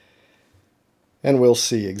 And we'll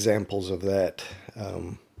see examples of that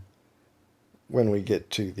when we get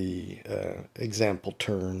to the example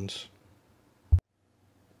turns.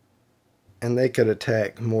 And they could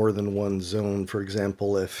attack more than one zone. For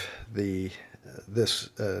example, if this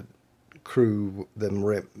crew, the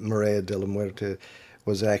Marea de la Muerte,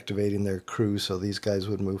 was activating their crew, so these guys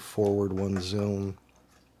would move forward one zone,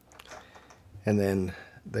 and then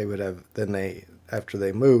they would have, after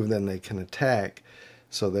they move, then they can attack.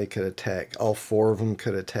 So they could attack, all four of them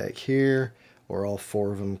could attack here, or all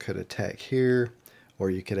four of them could attack here, or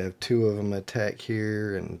you could have two of them attack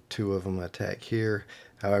here and two of them attack here,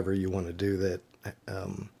 however you want to do that.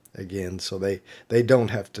 Again, so they don't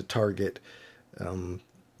have to target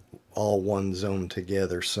all one zone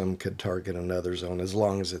together. Some could target another zone as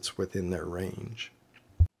long as it's within their range.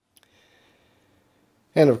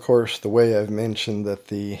 And of course, the way I've mentioned that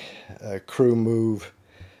the crew move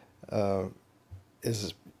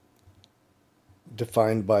is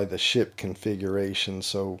defined by the ship configuration.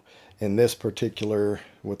 So in this particular,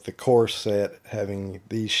 with the core set having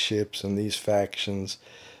these ships and these factions,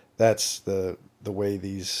 that's the way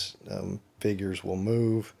these figures will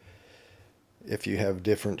move. If you have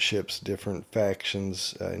different ships, different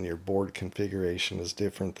factions, and your board configuration is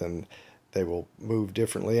different, then they will move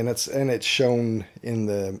differently, and it's shown in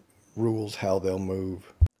the rules how they'll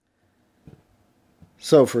move.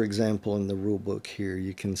 So, for example, in the rule book here,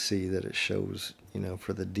 you can see that it shows,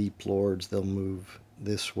 for the Deep Lords, they'll move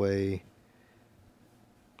this way,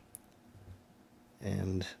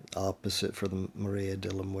 and opposite for the Marea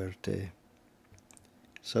de la Muerte.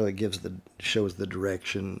 So it shows the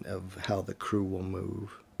direction of how the crew will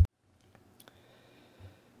move.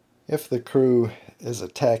 If the crew is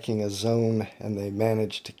attacking a zone and they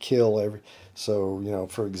manage to kill so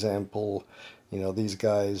for example, these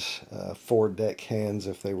guys, 4 deck hands,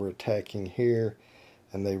 if they were attacking here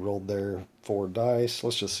and they rolled their 4 dice,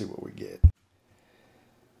 let's just see what we get.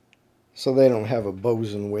 So they don't have a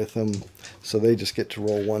bosun with them, so they just get to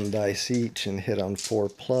roll 1 dice each and hit on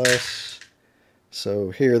 4+.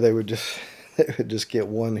 So here they would just get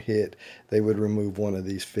 1 hit. They would remove one of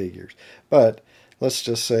these figures. But let's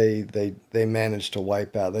just say they managed to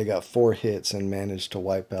wipe out. They got 4 hits and managed to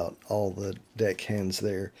wipe out all the deck hands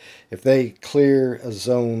there. If they clear a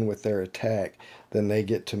zone with their attack, then they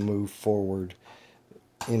get to move forward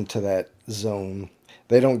into that zone.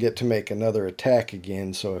 They don't get to make another attack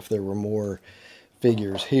again, so if there were more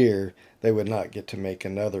figures here, they would not get to make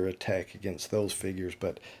another attack against those figures,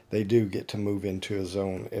 but they do get to move into a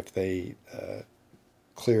zone if they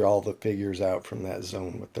clear all the figures out from that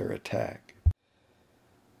zone with their attack.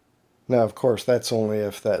 Now, of course, that's only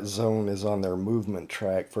if that zone is on their movement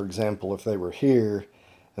track. For example, if they were here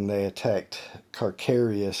and they attacked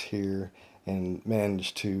Carcarius here and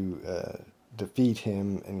managed to defeat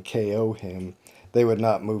him and KO him, they would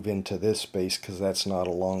not move into this space because that's not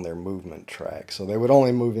along their movement track. So they would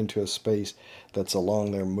only move into a space that's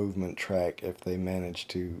along their movement track if they manage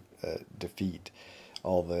to defeat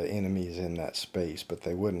all the enemies in that space, but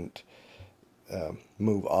they wouldn't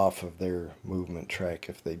move off of their movement track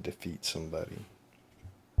if they defeat somebody.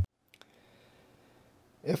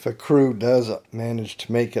 If a crew does manage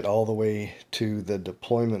to make it all the way to the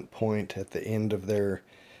deployment point at the end of their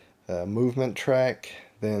movement track,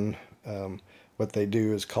 then what they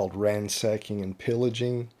do is called ransacking and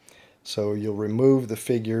pillaging. So you'll remove the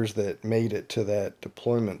figures that made it to that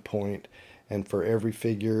deployment point, and for every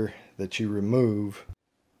figure that you remove,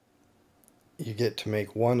 you get to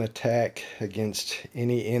make 1 attack against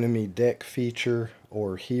any enemy deck feature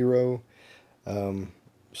or hero.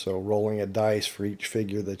 So rolling a dice for each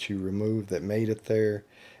figure that you remove that made it there,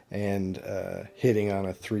 and hitting on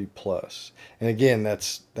a 3+. And again,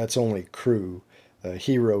 that's only crew.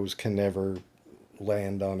 Heroes can never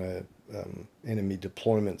land on a enemy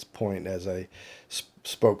deployment point, as I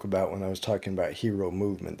spoke about when I was talking about hero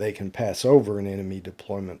movement. They can pass over an enemy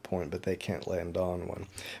deployment point, but they can't land on one.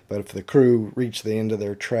 But if the crew reach the end of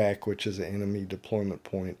their track, which is an enemy deployment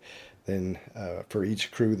point, then for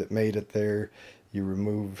each crew that made it there, you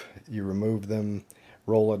remove them,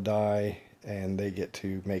 roll a die, and they get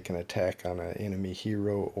to make an attack on an enemy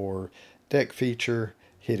hero or deck feature,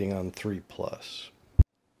 hitting on 3+.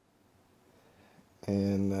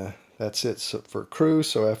 And that's it for crew.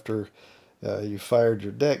 So after you fired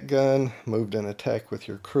your deck gun, moved an attack with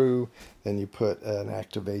your crew, then you put an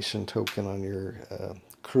activation token on your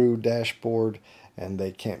crew dashboard, and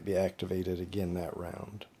they can't be activated again that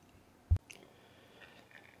round.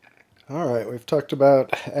 Alright, we've talked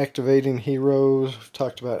about activating heroes, we've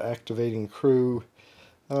talked about activating crew.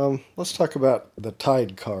 Let's talk about the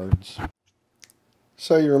Tide cards.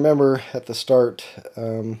 So you remember at the start,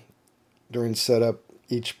 during setup,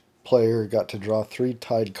 each player got to draw 3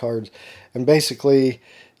 tied cards, and basically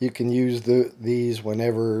you can use these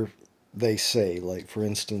whenever they say. Like for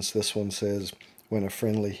instance, this one says when a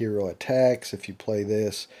friendly hero attacks, if you play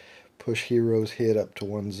this, push hero's hit up to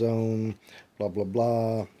 1 zone, blah blah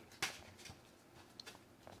blah.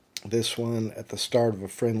 This one at the start of a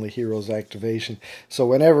friendly hero's activation. So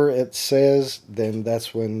whenever it says, then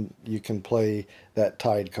that's when you can play that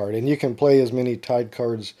tied card. And you can play as many tied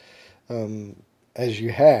cards as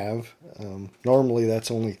you have. Normally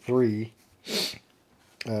that's only 3.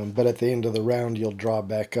 But at the end of the round, you'll draw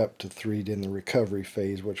back up to 3 in the recovery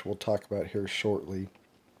phase, which we'll talk about here shortly.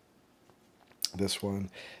 This one,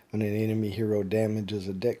 when an enemy hero damages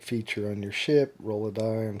a deck feature on your ship, roll a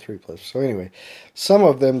die on 3+. So anyway, some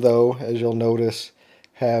of them, though, as you'll notice,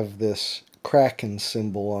 have this Kraken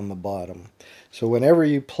symbol on the bottom. So whenever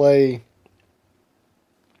you play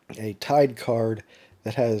a tied card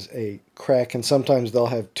that has a Kraken, sometimes they'll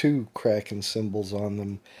have 2 Kraken symbols on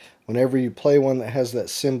them. Whenever you play one that has that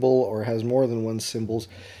symbol or has more than 1 symbol,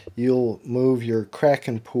 you'll move your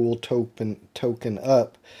Kraken pool token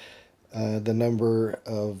up the number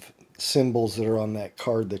of symbols that are on that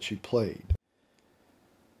card that you played.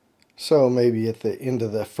 So maybe at the end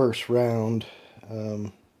of the first round,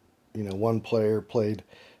 one player played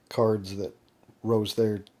cards that rose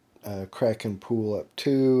their Kraken pool up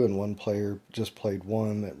 2, and one player just played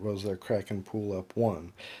 1 that rose their Kraken pool up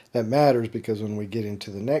 1. That matters because when we get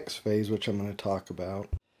into the next phase, which I'm going to talk about,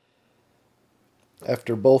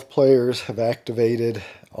 after both players have activated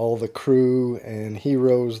all the crew and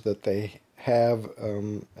heroes that they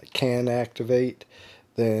can activate,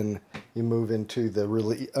 then you move into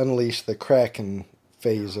the unleash the Kraken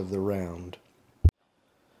phase of the round.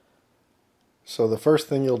 So the first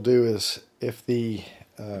thing you'll do is, if the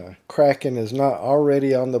Kraken is not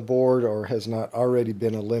already on the board or has not already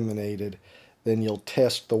been eliminated, then you'll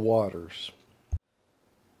test the waters.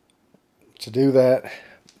 To do that,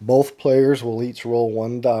 both players will each roll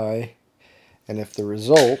 1 die, and if the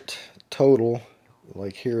result total,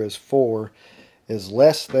 like here is 4, is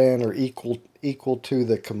less than or equal to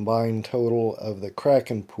the combined total of the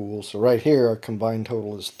Kraken pool. So right here our combined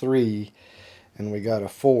total is 3 and we got a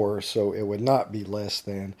 4, so it would not be less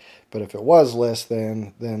than. But if it was less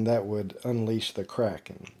than, then that would unleash the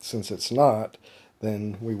Kraken. Since it's not,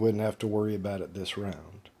 then we wouldn't have to worry about it this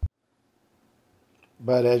round.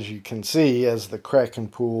 But as you can see, as the Kraken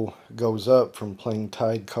pool goes up from playing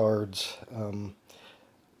tied cards,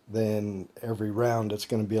 then every round it's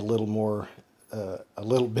going to be a little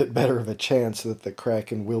bit better of a chance that the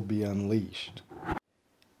Kraken will be unleashed.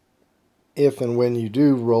 If and when you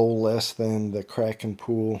do roll less than the Kraken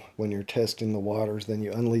pool when you're testing the waters, then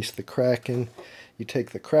you unleash the Kraken. You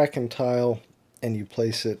take the Kraken tile and you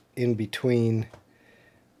place it in between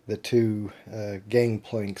the 2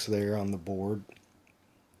 gangplanks there on the board.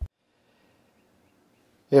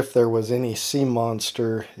 If there was any sea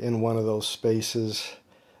monster in one of those spaces,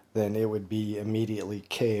 then it would be immediately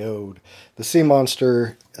KO'd. The sea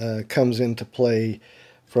monster comes into play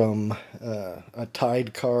from a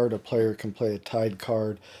tied card. A player can play a tied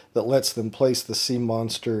card that lets them place the sea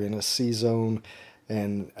monster in a sea zone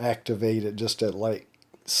and activate it just at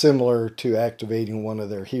similar to activating one of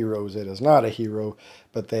their heroes. It is not a hero,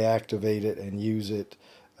 but they activate it and use it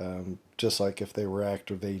just like if they were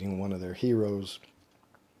activating one of their heroes.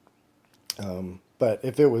 But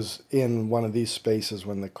if it was in one of these spaces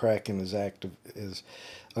when the Kraken is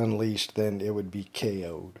unleashed, then it would be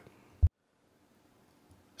KO'd.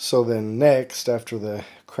 So then next, after the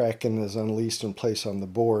Kraken is unleashed and placed on the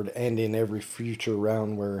board, and in every future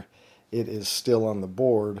round where it is still on the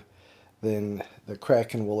board, then the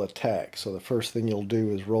Kraken will attack. So the first thing you'll do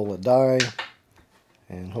is roll a die,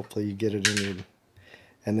 and hopefully you get it in your...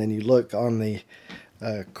 And then you look on the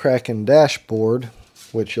Kraken dashboard,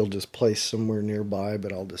 which you'll just place somewhere nearby,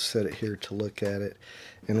 but I'll just set it here to look at it.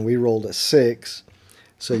 And we rolled a 6,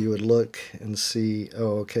 so you would look and see,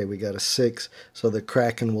 oh, okay, we got a 6, so the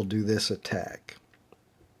Kraken will do this attack.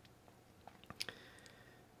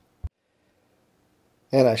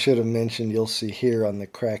 And I should have mentioned, you'll see here on the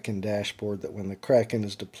Kraken dashboard that when the Kraken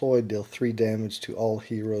is deployed, deal 3 damage to all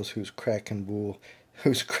heroes whose Kraken pool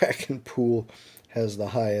has the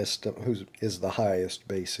highest, is the highest,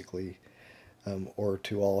 basically. Or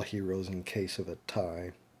to all heroes in case of a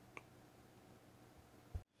tie.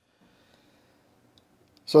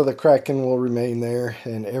 So the Kraken will remain there,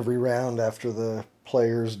 and every round after the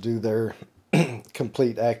players do their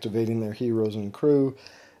complete activating their heroes and crew,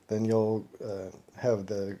 then you'll have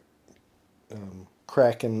the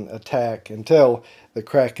Kraken attack until the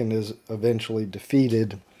Kraken is eventually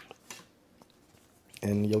defeated.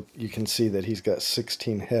 and you can see that he's got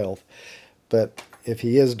 16 health. But if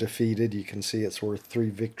he is defeated, you can see it's worth 3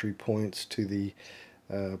 victory points to the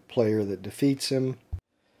player that defeats him,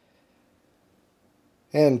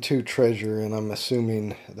 and 2 treasure, and I'm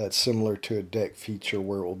assuming that's similar to a deck feature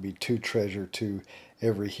where it will be 2 treasure to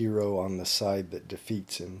every hero on the side that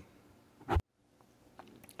defeats him.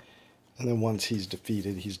 And then once he's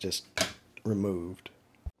defeated, he's just removed.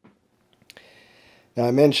 Now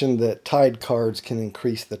I mentioned that tide cards can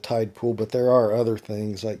increase the tide pool, but there are other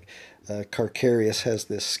things like Carcarius has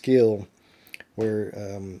this skill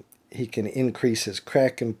where he can increase his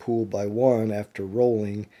Kraken pool by 1 after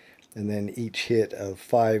rolling, and then each hit of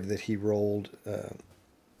 5 that he rolled,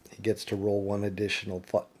 he gets to roll one additional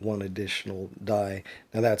die.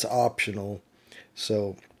 Now that's optional,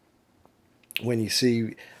 so when you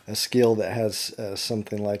see a skill that has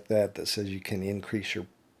something like that that says you can increase your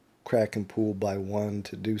Kraken pool by 1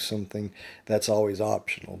 to do something, that's always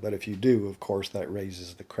optional. But if you do, of course, that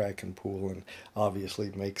raises the Kraken pool and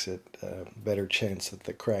obviously makes it a better chance that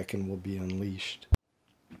the Kraken will be unleashed.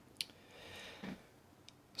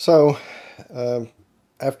 So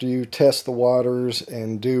after you test the waters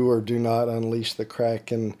and do or do not unleash the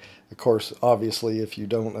Kraken, of course, obviously if you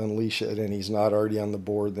don't unleash it and he's not already on the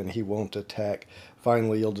board, then he won't attack.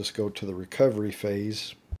 Finally, you'll just go to the recovery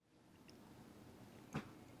phase.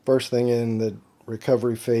 First thing in the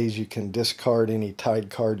recovery phase, you can discard any tide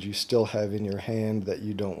cards you still have in your hand that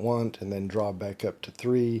you don't want, and then draw back up to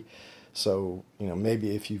 3. So,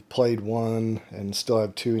 maybe if you've played 1 and still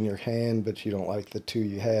have 2 in your hand, but you don't like the 2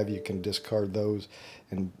 you have, you can discard those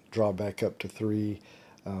and draw back up to 3.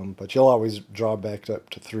 But you'll always draw back up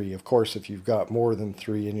to 3. Of course, if you've got more than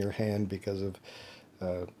 3 in your hand because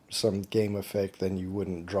of some game effect, then you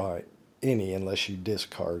wouldn't draw any unless you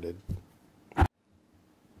discarded.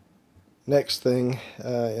 Next thing,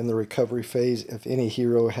 in the recovery phase, if any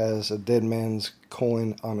hero has a dead man's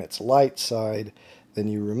coin on its light side, then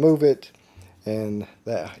you remove it, and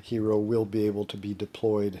that hero will be able to be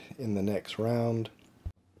deployed in the next round.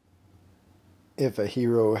 If a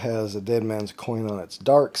hero has a dead man's coin on its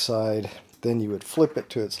dark side, then you would flip it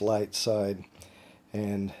to its light side,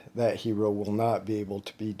 and that hero will not be able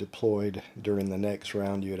to be deployed during the next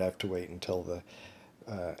round. You would have to wait until the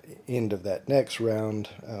end of that next round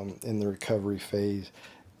in the recovery phase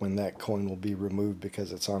when that coin will be removed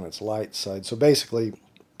because it's on its light side. So basically,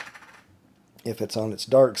 if it's on its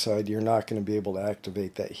dark side, you're not going to be able to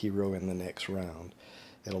activate that hero in the next round.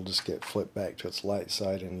 It'll just get flipped back to its light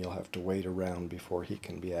side, and you'll have to wait a round before he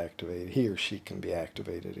can be activated. He or she can be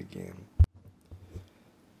activated again.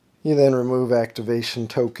 You then remove activation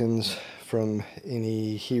tokens from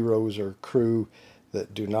any heroes or crew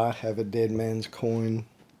that do not have a dead man's coin,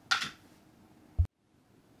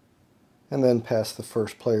 and then pass the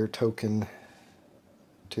first player token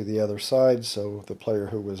to the other side, so the player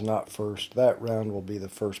who was not first that round will be the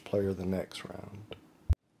first player the next round.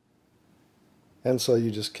 And so you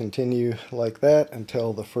just continue like that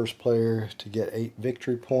until the first player to get 8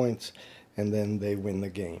 victory points, and then they win the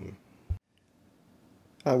game.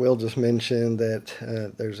 I will just mention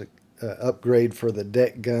that there's an upgrade for the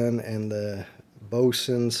deck gun and the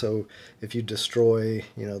bosun. So if you destroy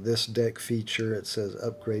this deck feature, it says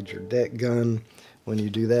upgrade your deck gun. When you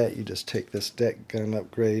do that, you just take this deck gun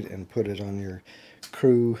upgrade and put it on your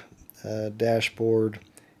crew dashboard,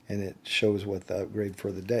 and it shows what the upgrade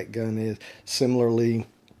for the deck gun is. Similarly,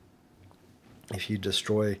 if you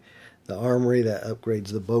destroy the armory, that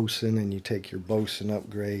upgrades the bosun, and you take your bosun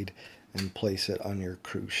upgrade and place it on your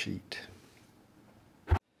crew sheet.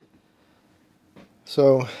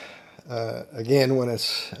 So again, when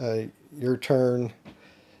it's your turn,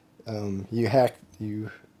 you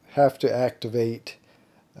have to activate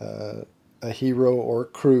a hero or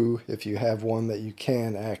crew if you have one that you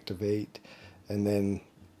can activate, and then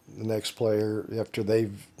the next player, after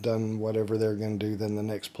they've done whatever they're going to do, then the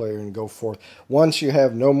next player, and go forth. Once you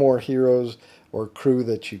have no more heroes or crew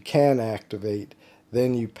that you can activate,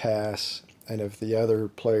 then you pass, and if the other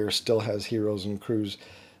player still has heroes and crews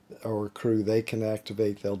or crew they can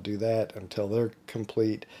activate, they'll do that until they're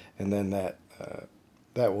complete, and then that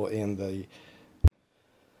will end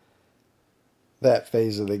that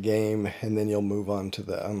phase of the game, and then you'll move on to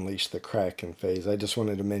the Unleash the Kraken phase. I just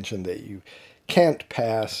wanted to mention that you can't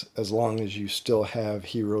pass as long as you still have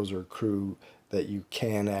heroes or crew that you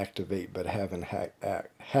can activate but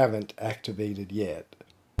haven't activated yet.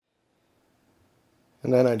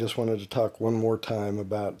 And then I just wanted to talk one more time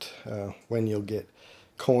about when you'll get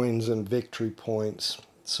coins and victory points.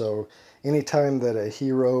 So anytime that a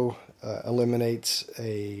hero eliminates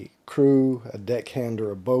a crew, a deckhand,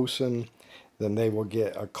 or a bosun, then they will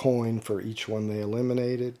get a coin for each one they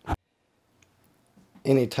eliminated.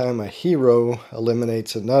 Anytime a hero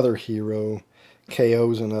eliminates another hero,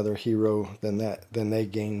 KOs another hero, then they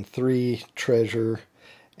gain 3 treasure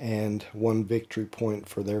and 1 victory point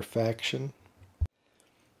for their faction.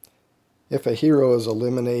 If a hero is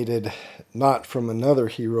eliminated not from another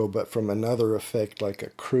hero but from another effect like a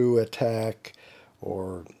crew attack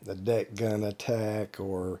or a deck gun attack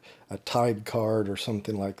or a tide card or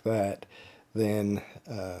something like that, then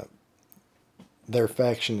their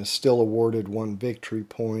faction is still awarded 1 victory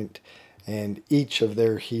point, and each of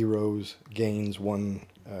their heroes gains 1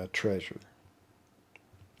 treasure.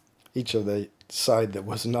 Each of the side that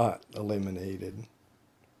was not eliminated.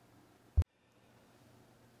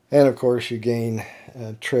 And of course you gain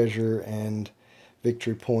treasure and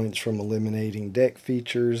victory points from eliminating deck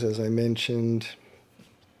features, as I mentioned.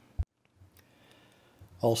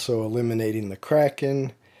 Also eliminating the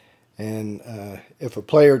Kraken. And if a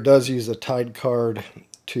player does use a tide card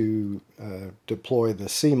to deploy the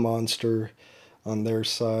sea monster on their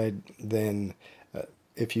side, then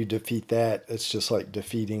if you defeat that, it's just like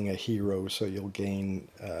defeating a hero, so you'll gain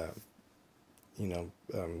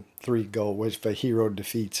 3 gold. If a hero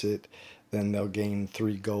defeats it, then they'll gain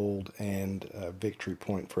 3 gold and a victory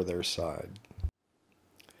point for their side.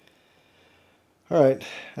 Alright,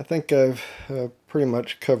 I think I've pretty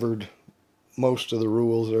much covered most of the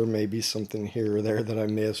rules. There may be something here or there that I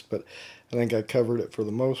missed, but I think I covered it for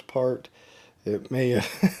the most part. It may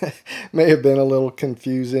have been a little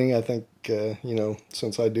confusing. I think,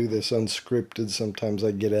 since I do this unscripted, sometimes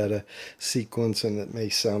I get out of sequence and it may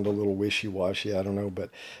sound a little wishy-washy. I don't know, but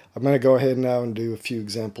I'm going to go ahead now and do a few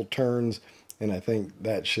example turns, and I think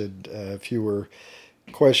that should, if you were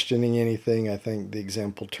questioning anything, I think the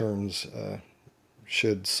example turns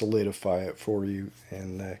should solidify it for you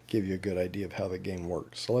and give you a good idea of how the game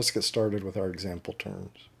works. So let's get started with our example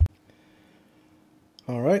turns.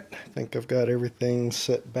 Alright, I think I've got everything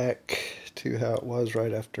set back to how it was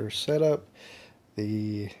right after setup.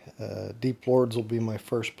 The Deep Lords will be my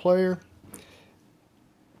first player.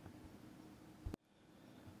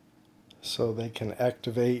 So they can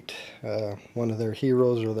activate one of their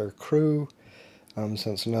heroes or their crew.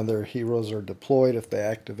 Since none of their heroes are deployed, if they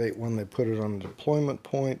activate one, they put it on a deployment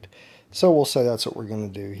point. So we'll say that's what we're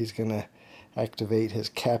going to do. He's going to activate his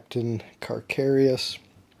Captain Carcarius.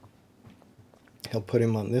 He'll put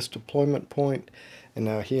him on this deployment point, and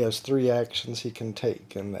now he has 3 actions he can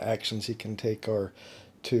take, and the actions he can take are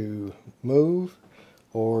to move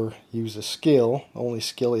or use a skill. The only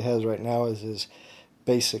skill he has right now is his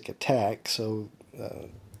basic attack, so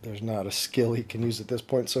there's not a skill he can use at this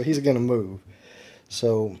point, so he's going to move.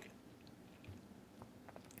 So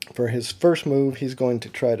for his first move, he's going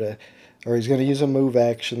to use a move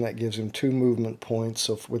action that gives him 2 movement points.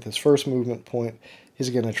 So with his first movement point, he's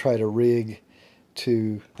going to try to rig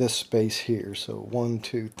to this space here. So 1,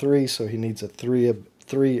 2, 3. So he needs a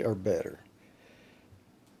 3 or better.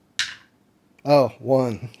 Oh,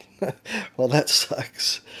 1. Well, that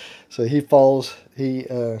sucks. So he falls. He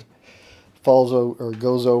falls over or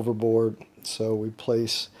goes overboard. So we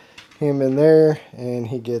place him in there, and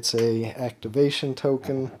he gets a activation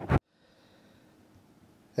token.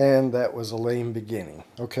 And that was a lame beginning.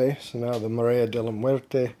 Okay, so now the Marea de la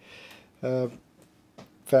Muerte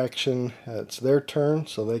faction, it's their turn,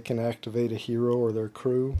 so they can activate a hero or their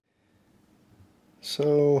crew.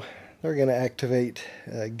 So they're going to activate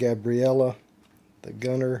Gabriella, the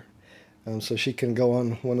gunner, so she can go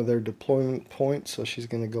on one of their deployment points. So she's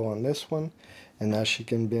going to go on this one, and now she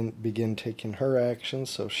can begin taking her actions.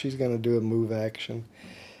 So she's going to do a move action.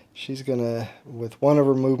 She's going to, with one of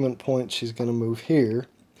her movement points, she's going to move here,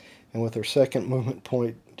 and with her second movement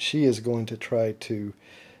point, she is going to try to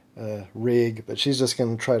rig, but she's just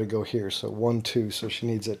going to try to go here. So 1, 2, so she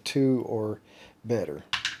needs a 2 or better.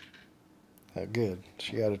 Good,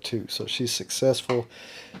 she got a 2, so she's successful.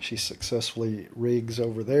 She successfully rigs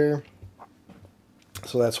over there.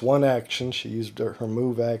 So that's 1 action. She used her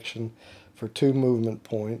move action for 2 movement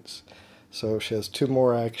points. So she has 2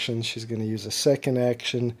 more actions. She's going to use a second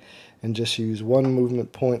action and just use 1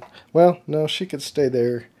 movement point. Well, no, she could stay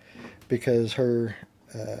there because her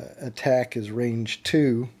attack is range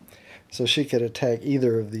 2. So she could attack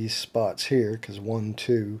either of these spots here, because 1,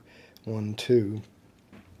 2, 1, 2.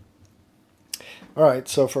 Alright,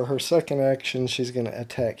 so for her second action, she's going to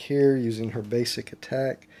attack here using her basic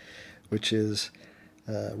attack, which is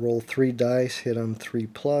roll 3 dice, hit on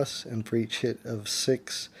 3+, and for each hit of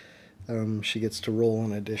 6, she gets to roll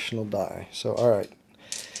an additional die. So, alright,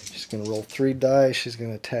 she's going to roll 3 dice, she's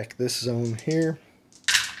going to attack this zone here.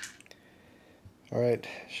 Alright,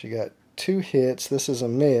 she got 2 hits, this is a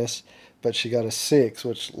miss, but she got a 6,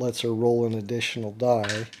 which lets her roll an additional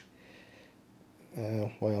die.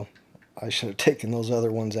 Well, I should have taken those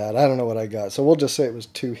other ones out. I don't know what I got. So we'll just say it was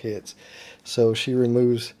 2 hits. So she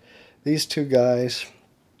removes these 2 guys,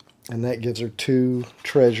 and that gives her 2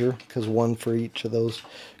 treasure, because 1 for each of those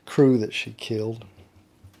crew that she killed.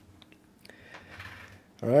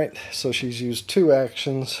 Alright, so she's used 2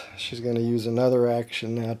 actions. She's going to use another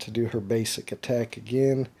action now to do her basic attack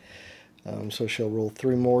again. So she'll roll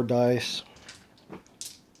 3 more dice.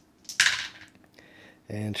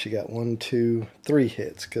 And she got 1, 2, 3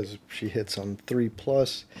 hits, because she hits on 3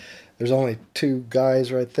 plus. There's only 2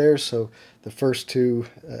 guys right there, so the first 2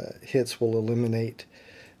 hits will eliminate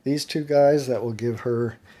these 2 guys. That will give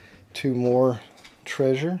her 2 more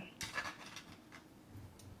treasure.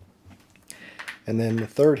 And then the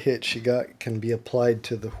third hit she got can be applied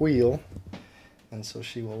to the wheel, and so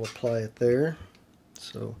she will apply it there.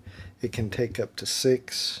 So it can take up to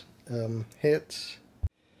 6 hits.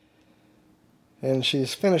 And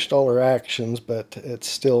she's finished all her actions, but it's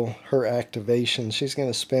still her activation. She's going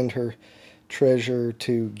to spend her treasure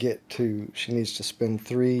to get to, she needs to spend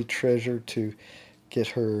 3 treasure to get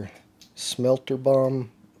her smelter bomb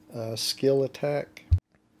skill attack.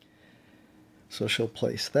 So she'll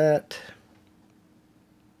place that.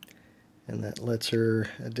 And that lets her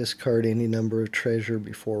discard any number of treasure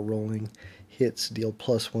before rolling hits, deal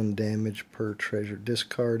 +1 damage per treasure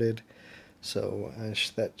discarded. So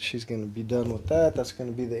she's going to be done with that. That's going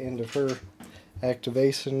to be the end of her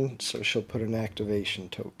activation, so she'll put an activation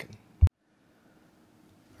token.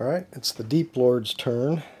 Alright, it's the Deep Lord's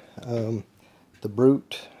turn. The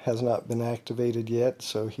Brute has not been activated yet,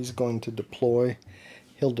 so he's going to deploy.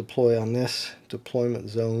 He'll deploy on this deployment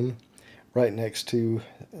zone right next to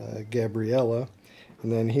Gabriella,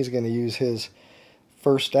 and then he's going to use his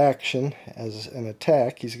first action as an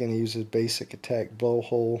attack. He's going to use his basic attack,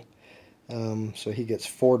 Blowhole. So he gets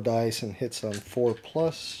 4 dice and hits on 4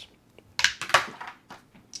 plus.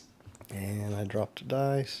 And I dropped a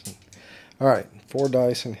dice. Alright, 4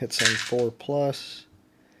 dice and hits on 4 plus.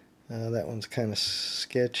 That one's kind of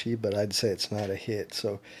sketchy, but I'd say it's not a hit.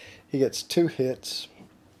 So he gets 2 hits.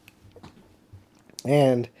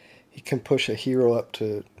 And he can push a hero up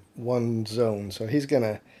to 1 zone. So he's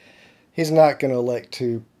not going to elect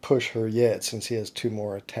to push her yet, since he has 2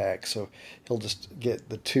 more attacks. So he'll just get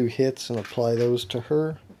the 2 hits and apply those to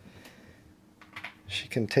her. She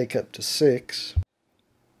can take up to 6.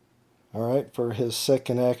 Alright, for his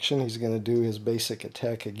second action, he's going to do his basic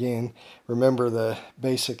attack again. Remember, the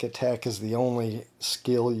basic attack is the only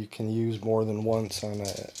skill you can use more than once on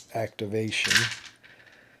an activation.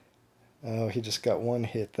 Oh, he just got 1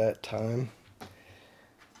 hit that time.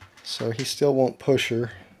 So he still won't push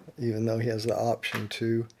her, even though he has the option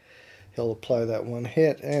to. He'll apply that 1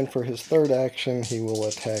 hit, and for his third action, he will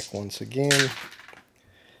attack once again.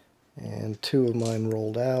 And 2 of mine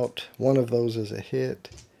rolled out. 1 of those is a hit.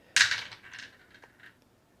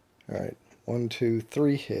 Alright, 1, 2,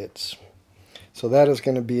 3 hits. So that is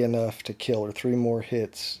going to be enough to kill her. 3 more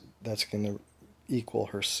hits, that's going to equal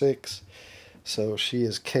her 6. So she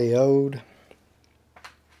is KO'd.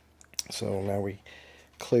 So now we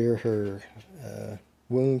clear her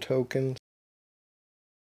wound tokens.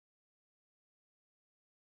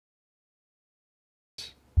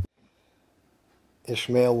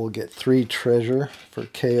 Ishmael will get 3 treasure for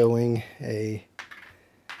KOing a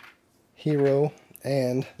hero,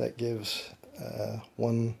 and that gives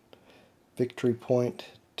 1 victory point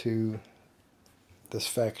to this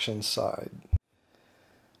faction's side.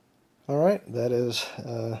 Alright, that is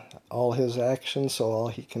all his actions, so all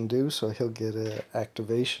he can do, so he'll get an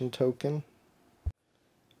activation token.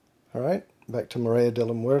 Alright, back to Maria de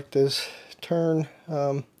la Muerte's turn.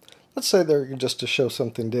 Let's say they're, just to show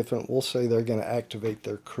something different, we'll say they're going to activate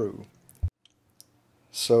their crew.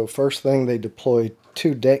 So first thing, they deploy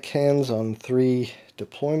 2 deckhands on 3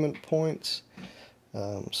 deployment points.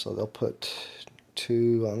 So they'll put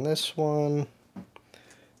 2 on this one.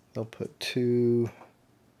 They'll put 2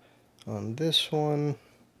 on this one.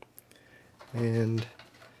 And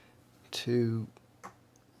 2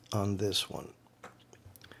 on this one.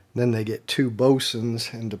 Then they get 2 bosuns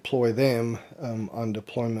and deploy them on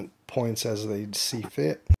deployment points as they see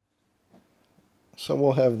fit. So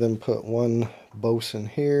we'll have them put 1 bosun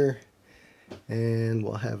here, and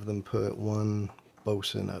we'll have them put 1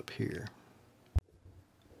 bosun up here.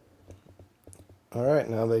 Alright,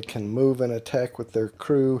 now they can move and attack with their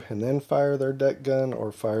crew and then fire their deck gun,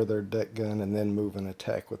 or fire their deck gun and then move and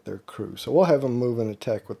attack with their crew. So we'll have them move and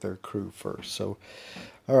attack with their crew first. So,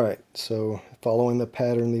 alright, so following the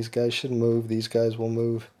pattern, these guys should move. These guys will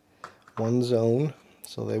move 1 zone,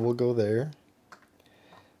 so they will go there.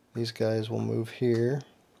 These guys will move here.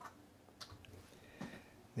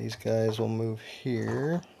 These guys will move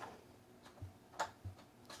here.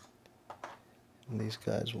 And these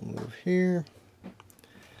guys will move here.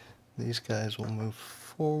 These guys will move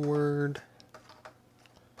forward.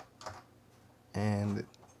 And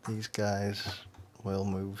these guys will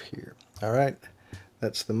move here. Alright,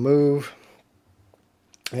 that's the move.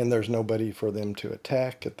 And there's nobody for them to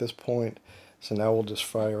attack at this point. So now we'll just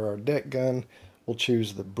fire our deck gun. We'll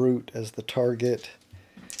choose the brute as the target.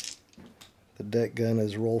 The deck gun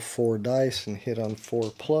is roll 4 dice and hit on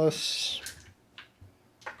 4+.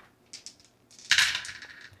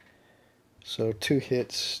 So 2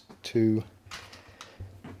 hits to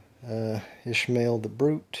Ishmael the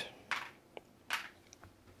brute.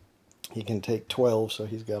 He can take 12, so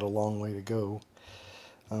he's got a long way to go.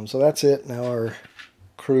 So that's it. Now our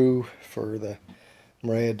crew for the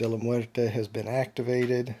Maria de la Muerte has been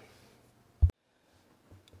activated.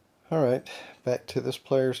 Alright, back to this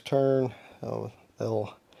player's turn.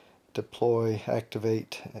 They'll deploy,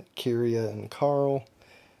 activate Kyria and Carl,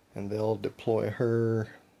 and they'll deploy her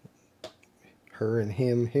and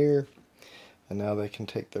him here. And now they can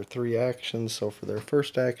take their 3 actions. So for their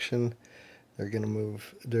first action, they're going to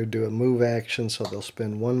move, they'll do a move action, so they'll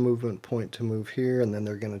spend 1 movement point to move here, and then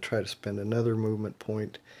they're going to try to spend another movement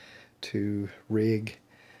point to rig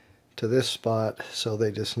to this spot, so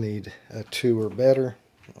they just need a 2 or better.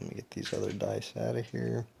 Let me get these other dice out of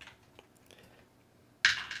here.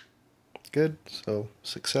 Good, so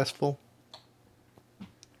successful.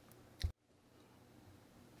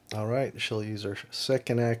 Alright, she'll use her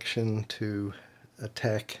second action to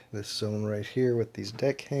attack this zone right here with these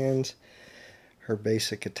deck hands. Her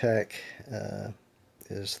basic attack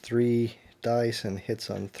is 3 dice and hits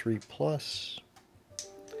on 3+.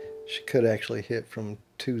 She could actually hit from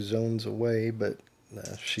 2 zones away, but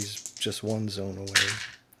she's just 1 zone away.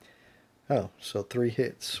 Oh, so 3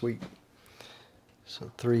 hits, sweet.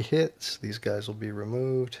 So 3 hits, these guys will be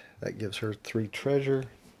removed. That gives her 3 treasure.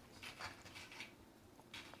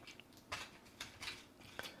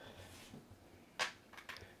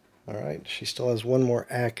 Alright, she still has 1 more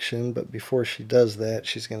action, but before she does that,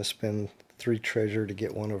 she's going to spend 3 treasure to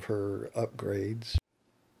get one of her upgrades.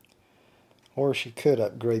 Or she could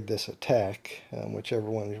upgrade this attack, whichever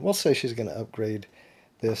one. We'll say she's going to upgrade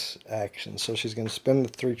this action. So she's going to spend the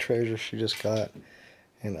 3 treasure she just got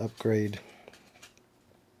and upgrade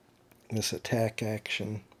this attack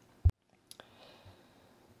action.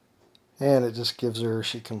 And it just gives her,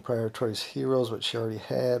 she can prioritize heroes, which she already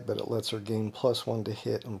had, but it lets her gain +1 to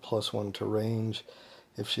hit and +1 to range.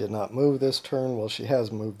 If she had not moved this turn, well, she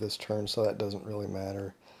has moved this turn, so that doesn't really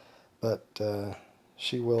matter. But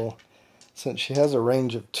she will, since she has a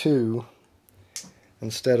range of 2,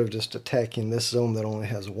 instead of just attacking this zone that only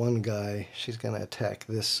has 1 guy, she's going to attack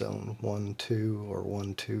this zone, 1, 2, or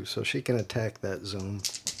 1, 2. So she can attack that zone.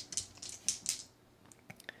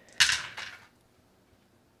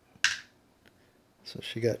 So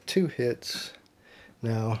she got 2 hits.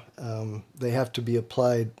 Now, they have to be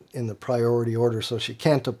applied in the priority order, so she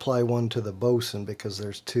can't apply 1 to the bosun because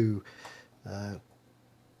there's 2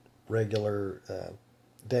 regular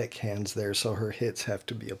deck hands there, so her hits have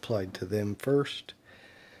to be applied to them first.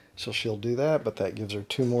 So she'll do that, but that gives her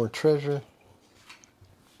 2 more treasure.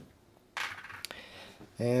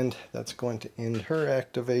 And that's going to end her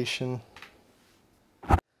activation.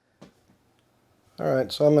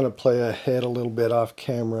 Alright, so I'm going to play ahead a little bit off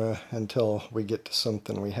camera until we get to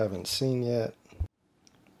something we haven't seen yet.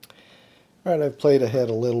 Alright, I've played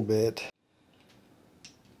ahead a little bit.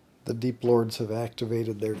 The Deep Lords have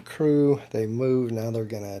activated their crew. They move. Now they're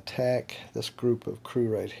going to attack. This group of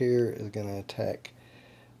crew right here is going to attack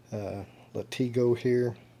Latigo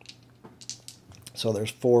here. So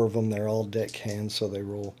there's 4 of them. They're all deck hands, so they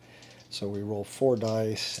roll. So we roll 4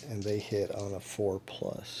 dice, and they hit on a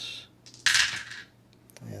 4+.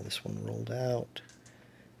 Yeah, this one rolled out.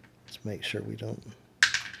 Let's make sure we don't...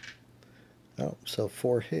 Oh, so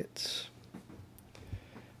 4 hits.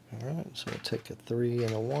 Alright, so we'll take a 3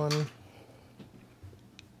 and a 1.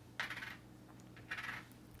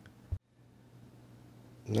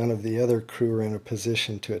 None of the other crew are in a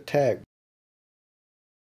position to attack.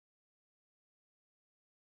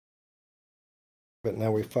 But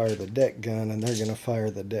now we fire the deck gun, and they're going to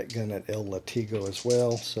fire the deck gun at El Latigo as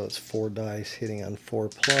well. So it's 4 dice hitting on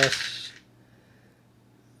 4+.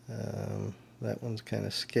 That one's kind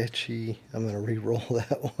of sketchy. I'm going to re-roll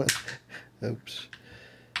that one. Oops.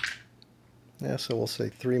 Yeah, so we'll say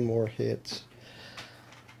 3 more hits.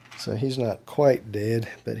 So he's not quite dead,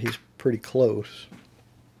 but he's pretty close.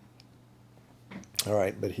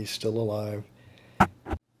 Alright, but he's still alive.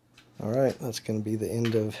 Alright, that's going to be the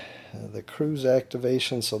end of the crew's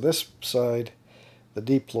activation. So this side, the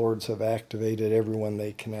Deep Lords have activated everyone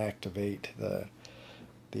they can activate.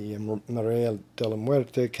 The Maria de la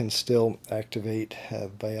Muerte can still activate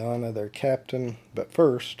Vaiana, their captain, but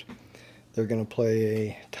first they're going to play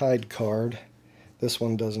a Tide card. This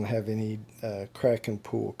one doesn't have any Kraken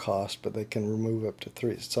pool cost, but they can remove up to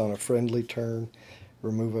 3. It's on a friendly turn.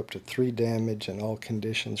 Remove up to 3 damage in all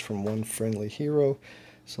conditions from one friendly hero.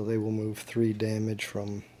 So they will move 3 damage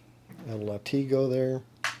from El Latigo there.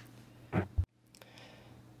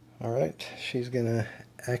 Alright, she's going to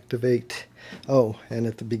activate. Oh, and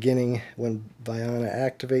at the beginning, when Vaiana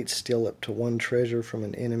activates, steal up to 1 treasure from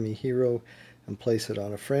an enemy hero and place it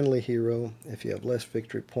on a friendly hero. If you have less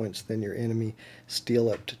victory points than your enemy, steal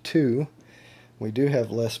up to 2. We do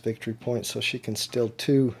have less victory points, so she can steal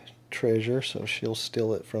 2 treasure, so she'll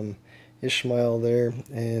steal it from Ishmael there,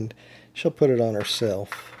 and she'll put it on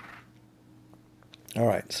herself.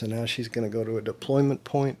 Alright, so now she's going to go to a deployment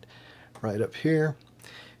point right up here,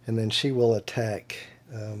 and then she will attack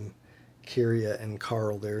Kyria and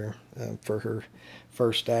Carl there for her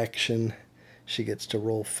first action. She gets to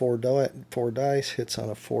roll 4 dice, hits on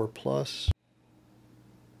a 4+,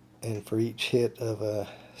 and for each hit of a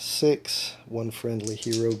 6, one friendly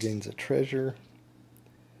hero gains a treasure.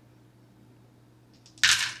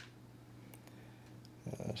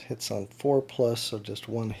 Hits on 4+, so just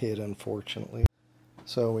 1 hit, unfortunately.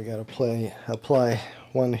 So we got to apply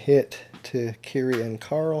 1 hit to Kyria and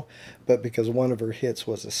Carl, but because one of her hits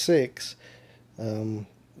was a 6,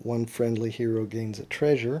 one friendly hero gains a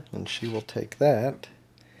treasure, and she will take that.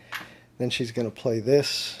 Then she's going to play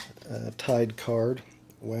this Tide card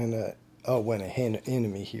when an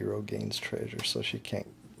enemy hero gains treasure, so she can't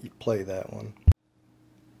play that one.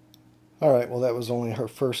 Alright, well that was only her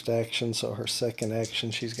first action, so her second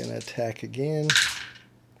action she's going to attack again.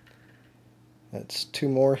 That's 2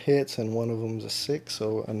 more hits, and one of them's a 6,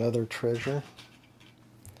 so another treasure.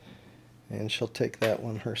 And she'll take that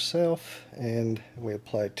one herself, and we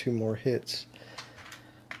apply 2 more hits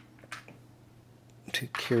to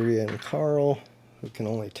Kyria and Carl, who can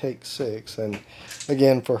only take 6. And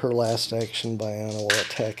again, for her last action, Vaiana will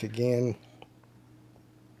attack again,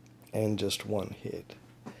 and just 1 hit.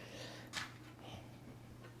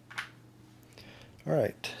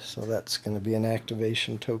 Alright, so that's going to be an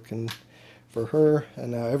activation token for her,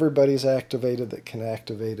 and now everybody's activated that can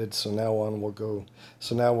activate it. So now we'll go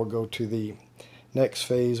to the next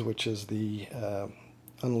phase, which is the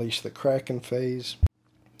Unleash the Kraken phase.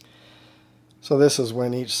 So this is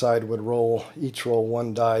when each side would roll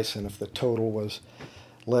 1 dice, and if the total was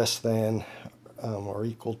less than or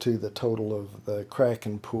equal to the total of the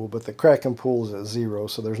Kraken pool, but the Kraken pool is at 0,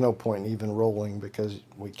 so there's no point in even rolling because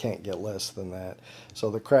we can't get less than that. So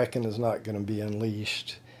the Kraken is not going to be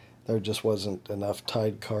unleashed. There just wasn't enough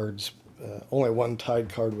Tide cards. Only 1 Tide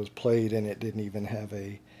card was played, and it didn't even have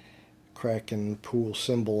a Kraken pool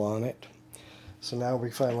symbol on it. So now we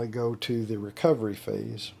finally go to the recovery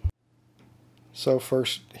phase. So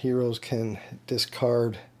first, heroes can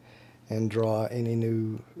discard and draw any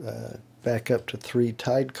new back up to 3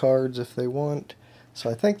 Tide cards if they want. So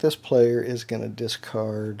I think this player is going to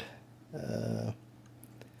discard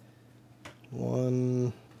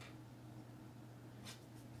 1,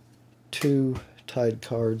 2 Tide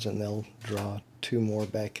cards, and they'll draw 2 more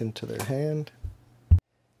back into their hand.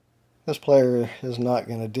 This player is not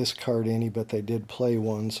going to discard any, but they did play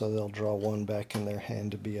 1, so they'll draw 1 back in their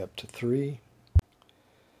hand to be up to 3.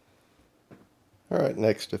 Alright,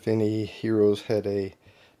 next, if any heroes had a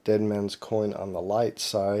Dead Man's Coin on the light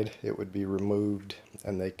side, it would be removed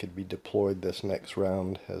and they could be deployed this next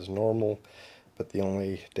round as normal. But the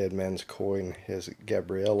only Dead Man's Coin is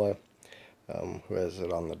Gabriella, who has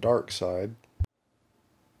it on the dark side.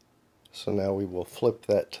 So now we will flip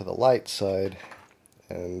that to the light side,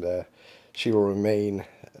 and she will remain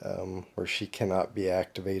where she cannot be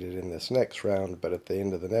activated in this next round, but at the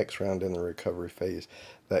end of the next round in the recovery phase,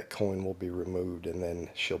 that coin will be removed, and then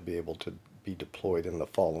she'll be able to be deployed in the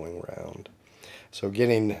following round. So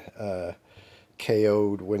getting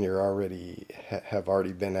KO'd when you're have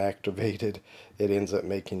already been activated, it ends up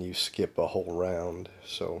making you skip a whole round,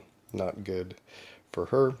 so not good for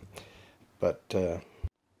her. But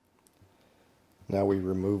now we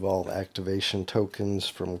remove all activation tokens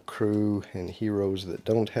from crew and heroes that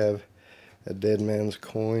don't have a Dead Man's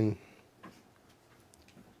Coin.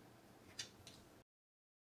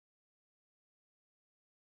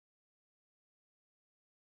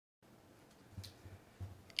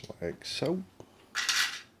 Like so.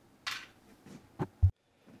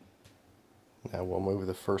 Now we'll move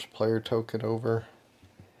the first player token over,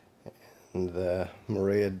 And the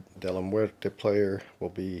Maria de la Muerte player will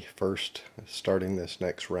be first, starting this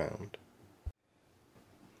next round.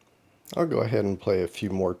 I'll go ahead and play a few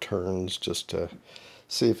more turns just to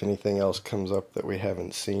see if anything else comes up that we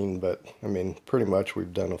haven't seen, but I mean, pretty much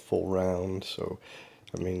we've done a full round, so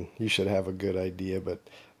I mean, you should have a good idea, but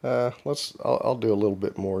I'll do a little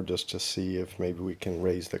bit more just to see if maybe we can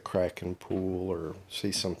raise the Kraken pool or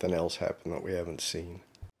see something else happen that we haven't seen.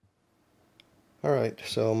 Alright,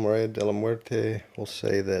 so Maria de la Muerte will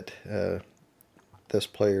say that this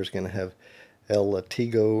player is going to have El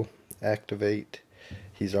Latigo activate.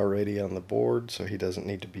 He's already on the board, so he doesn't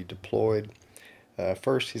need to be deployed.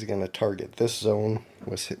 First, he's going to target this zone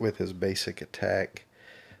with his basic attack.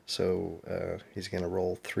 So he's going to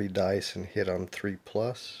roll 3 dice and hit on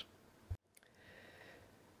 3+.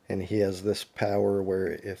 And he has this power where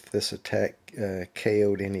if this attack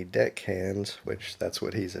KO'd any deck hands, which that's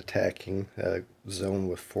what he's attacking, a zone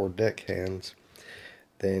with 4 deck hands,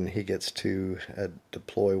 then he gets to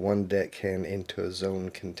deploy 1 deck hand into a zone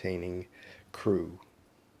containing crew.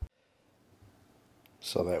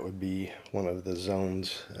 So that would be one of the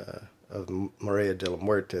zones of Maria de la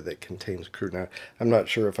Muerte that contains crew. Now, I'm not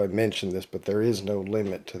sure if I mentioned this, but there is no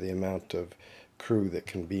limit to the amount of crew that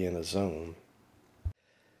can be in a zone.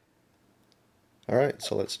 Alright,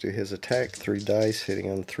 so let's do his attack. 3 dice, hitting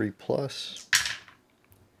on 3+.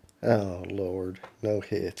 Oh, Lord. No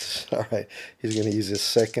hits. Alright, he's going to use his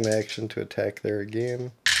second action to attack there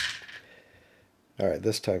again. Alright,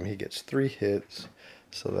 this time he gets 3 hits,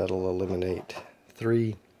 so that'll eliminate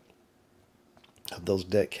 3 of those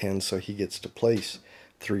deck hands, so he gets to place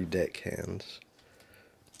 3 deck hands.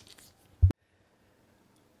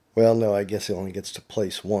 Well, no, I guess he only gets to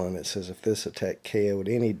place 1. It says if this attack KO'd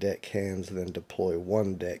any deck hands, then deploy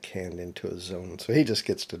 1 deck hand into a zone. So he just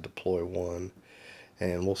gets to deploy 1,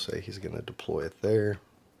 and we'll say he's going to deploy it there.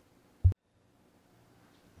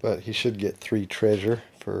 But he should get 3 treasure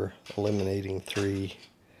for eliminating 3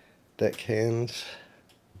 deck hands.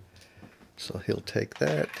 So he'll take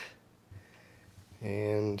that.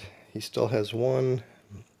 And he still has 1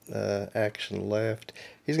 action left.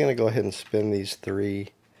 He's going to go ahead and spend these 3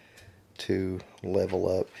 to level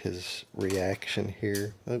up his reaction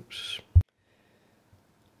here. Oops.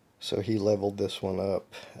 So he leveled this one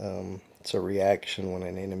up. It's a reaction when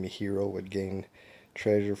an enemy hero would gain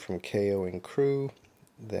treasure from KOing crew.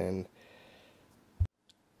 Then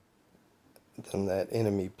that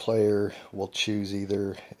enemy player will choose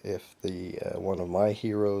either if the one of my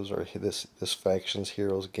heroes or this faction's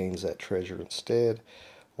heroes gains that treasure instead,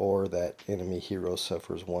 or that enemy hero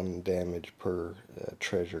suffers 1 damage per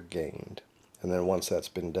treasure gained. And then once that's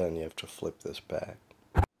been done, you have to flip this back.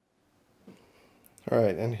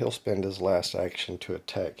 Alright, and he'll spend his last action to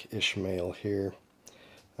attack Ishmael here.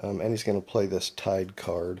 And he's going to play this Tide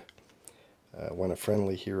card. When a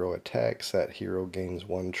friendly hero attacks, that hero gains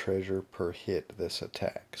 1 treasure per hit this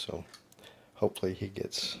attack. So hopefully he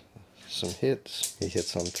gets some hits. He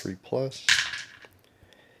hits on 3+.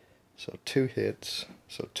 So 2 hits.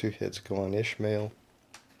 So 2 hits go on Ishmael.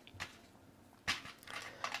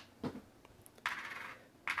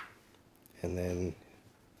 And then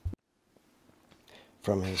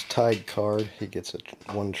from his Tide card, he gets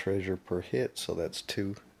 1 treasure per hit. So that's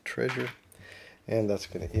 2 treasure. And that's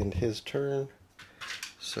going to end his turn.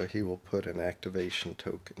 So he will put an activation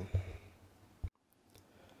token.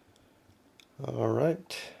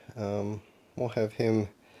 Alright. We'll have him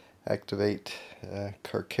activate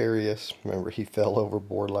Carcarius. Remember, he fell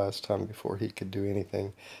overboard last time before he could do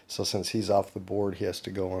anything. So since he's off the board, he has to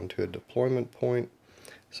go onto a deployment point.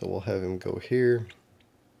 So we'll have him go here.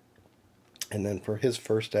 And then for his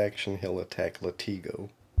first action, he'll attack Latigo.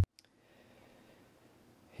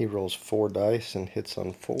 He rolls 4 dice and hits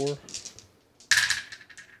on 4.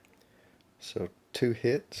 So 2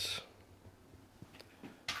 hits.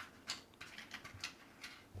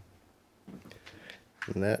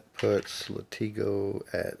 And that puts Latigo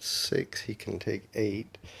at 6. He can take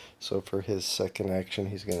 8. So for his second action,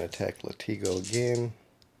 he's going to attack Latigo again.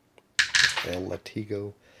 El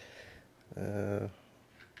Latigo.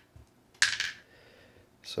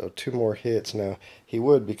 So 2 more hits. Now, he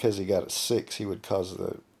would, because he got a 6, he would cause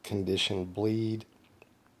the condition bleed.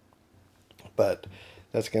 But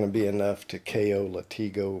that's going to be enough to KO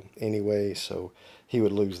Latigo anyway, so he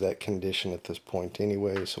would lose that condition at this point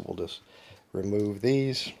anyway. So we'll just remove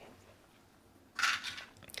these.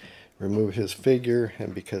 Remove his figure,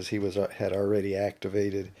 and because he had already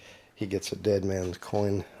activated, he gets a dead man's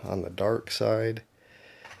coin on the dark side.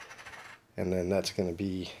 And then that's going to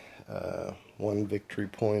be 1 victory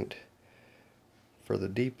point for the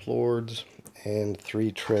Deep Lords and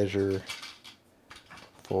 3 treasure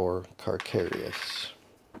for Carcarius.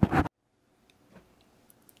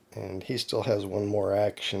 And he still has one more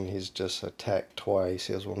action. He's just attacked twice.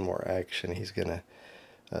 He has one more action. He's going to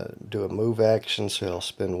do a move action, so he'll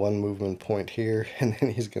spend one movement point here, and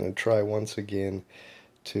then he's going to try once again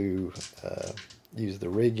to use the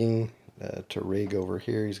rigging to rig over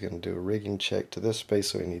here. He's going to do a rigging check to this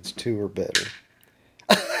space, so he needs 2 or better.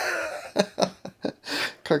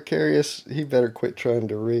 Carcarius, he better quit trying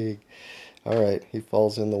to rig. Alright, he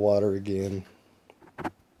falls in the water again.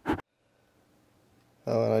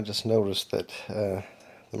 Oh, and I just noticed that the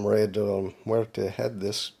Maria de la Muerte had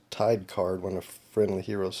this Tide card: when a friendly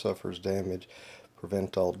hero suffers damage,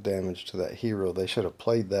 prevent all damage to that hero. They should have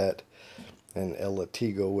played that, and El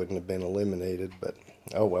Latigo wouldn't have been eliminated, but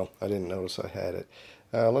oh well, I didn't notice I had it.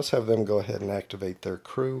 Let's have them go ahead and activate their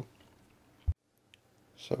crew.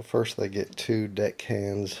 So first they get 2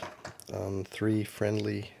 deckhands on 3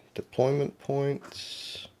 friendly deployment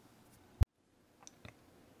points.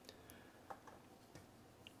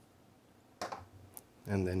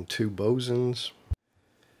 And then 2 Bosons.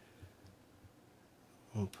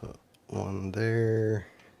 We'll put 1 there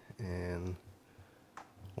and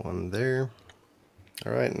 1 there.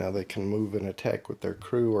 Alright, now they can move and attack with their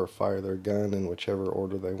crew or fire their gun in whichever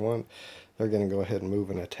order they want. They're going to go ahead and move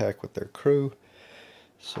and attack with their crew.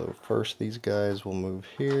 So first these guys will move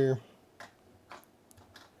here.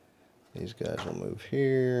 These guys will move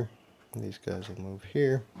here. These guys will move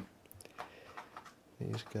here.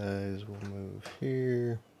 These guys will move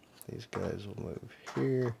here. These guys will move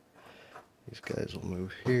here. These guys will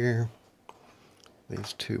move here.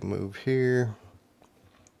 These 2 move here.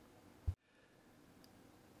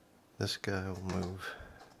 This guy will move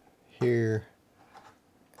here.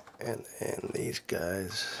 And these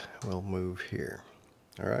guys will move here.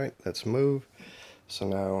 Alright, let's move. So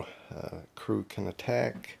now crew can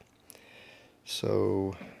attack.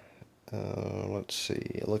 So let's see,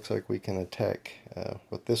 it looks like we can attack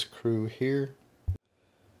with this crew here.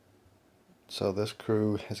 So this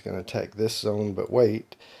crew is going to attack this zone, but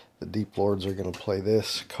wait, the Deep Lords are going to play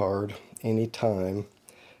this card anytime.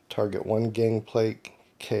 Target 1 gangplank,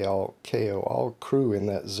 KO all crew in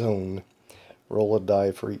that zone. Roll a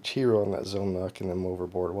die for each hero in that zone, knocking them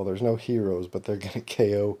overboard. Well, there's no heroes, but they're going to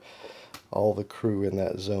KO all the crew in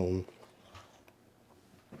that zone.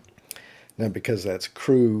 Now, because that's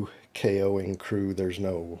crew KOing crew, there's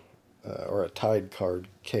no, or a Tide card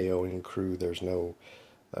KOing crew, there's no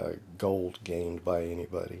gold gained by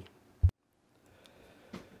anybody.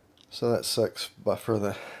 So that sucks for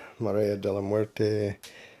the Maria de la Muerte.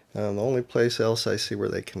 The only place else I see where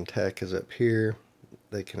they can attack is up here.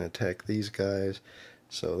 They can attack these guys.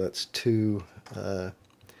 So that's 2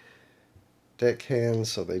 deckhands,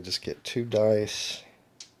 so they just get 2 dice,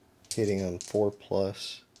 hitting on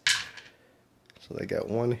 4+. So they got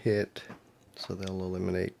 1 hit, so they'll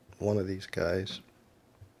eliminate one of these guys.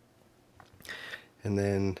 And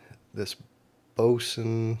then this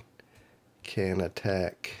bosun can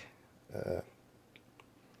attack,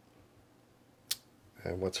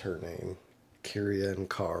 what's her name? Kyria and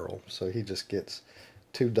Carl. So he just gets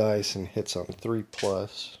 2 dice and hits on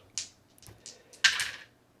 3+.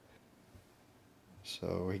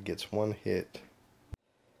 So he gets 1 hit.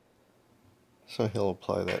 So he'll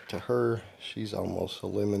apply that to her. She's almost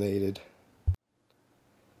eliminated.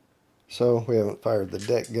 So we haven't fired the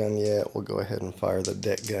deck gun yet. We'll go ahead and fire the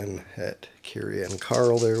deck gun at Kyria and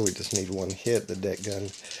Carl there. We just need 1 hit. The deck gun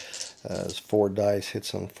is 4 dice,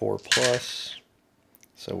 hits on 4+.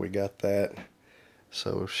 So we got that.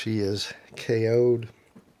 So she is KO'd.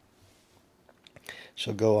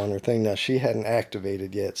 She'll go on her thing. Now she hadn't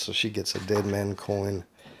activated yet, so she gets a dead man coin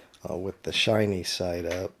with the shiny side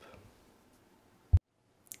up.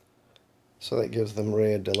 So that gives the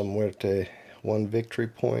Maria de la Muerte 1 victory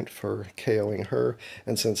point for KOing her.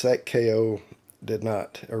 And since that KO did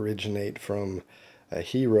not originate from a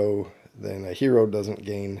hero, then a hero doesn't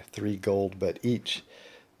gain 3 gold, but each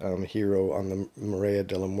hero on the Maria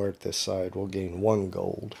de la Muerte side will gain 1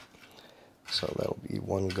 gold. So that'll be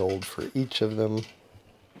 1 gold for each of them.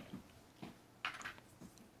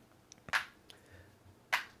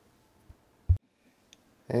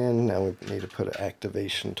 And now we need to put an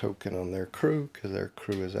activation token on their crew, because their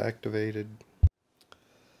crew is activated.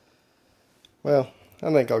 Well,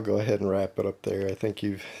 I think I'll go ahead and wrap it up there. I think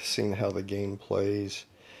you've seen how the game plays.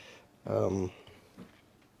 I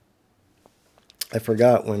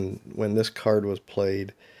forgot when this card was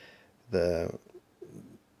played, the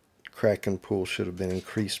Kraken pool should have been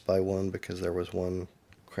increased by 1 because there was 1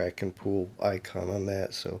 Kraken pool icon on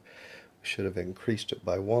that, so we should have increased it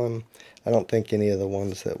by 1. I don't think any of the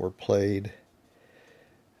ones that were played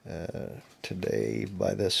today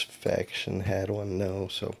by this faction had one. No,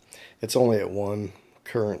 so it's only at 1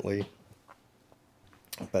 currently.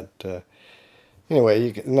 But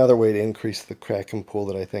anyway, another way to increase the Kraken pool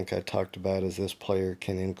that I think I talked about is this player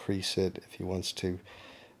can increase it if he wants to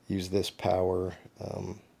use this power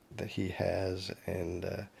that he has.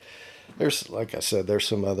 And there's, like I said, there's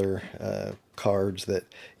some other cards that,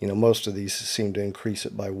 most of these seem to increase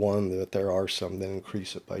it by 1, but there are some that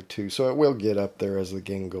increase it by 2. So it will get up there as the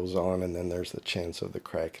game goes on, and then there's the chance of the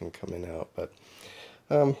Kraken coming out. But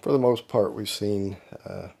for the most part, we've seen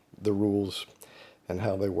the rules and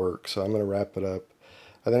how they work. So I'm going to wrap it up.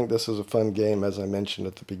 I think this is a fun game. As I mentioned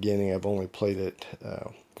at the beginning, I've only played it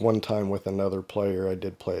one time with another player. I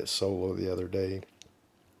did play it solo the other day.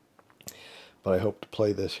 But I hope to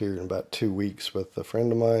play this here in about 2 weeks with a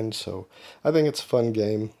friend of mine. So I think it's a fun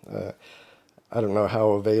game. I don't know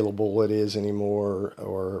how available it is anymore,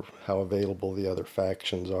 or how available the other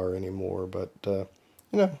factions are anymore. But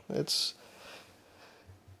it's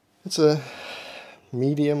a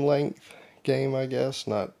medium length game, I guess.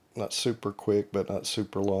 Not super quick, but not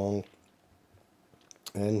super long.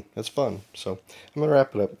 And it's fun. So I'm going to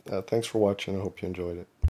wrap it up. Thanks for watching. I hope you enjoyed it.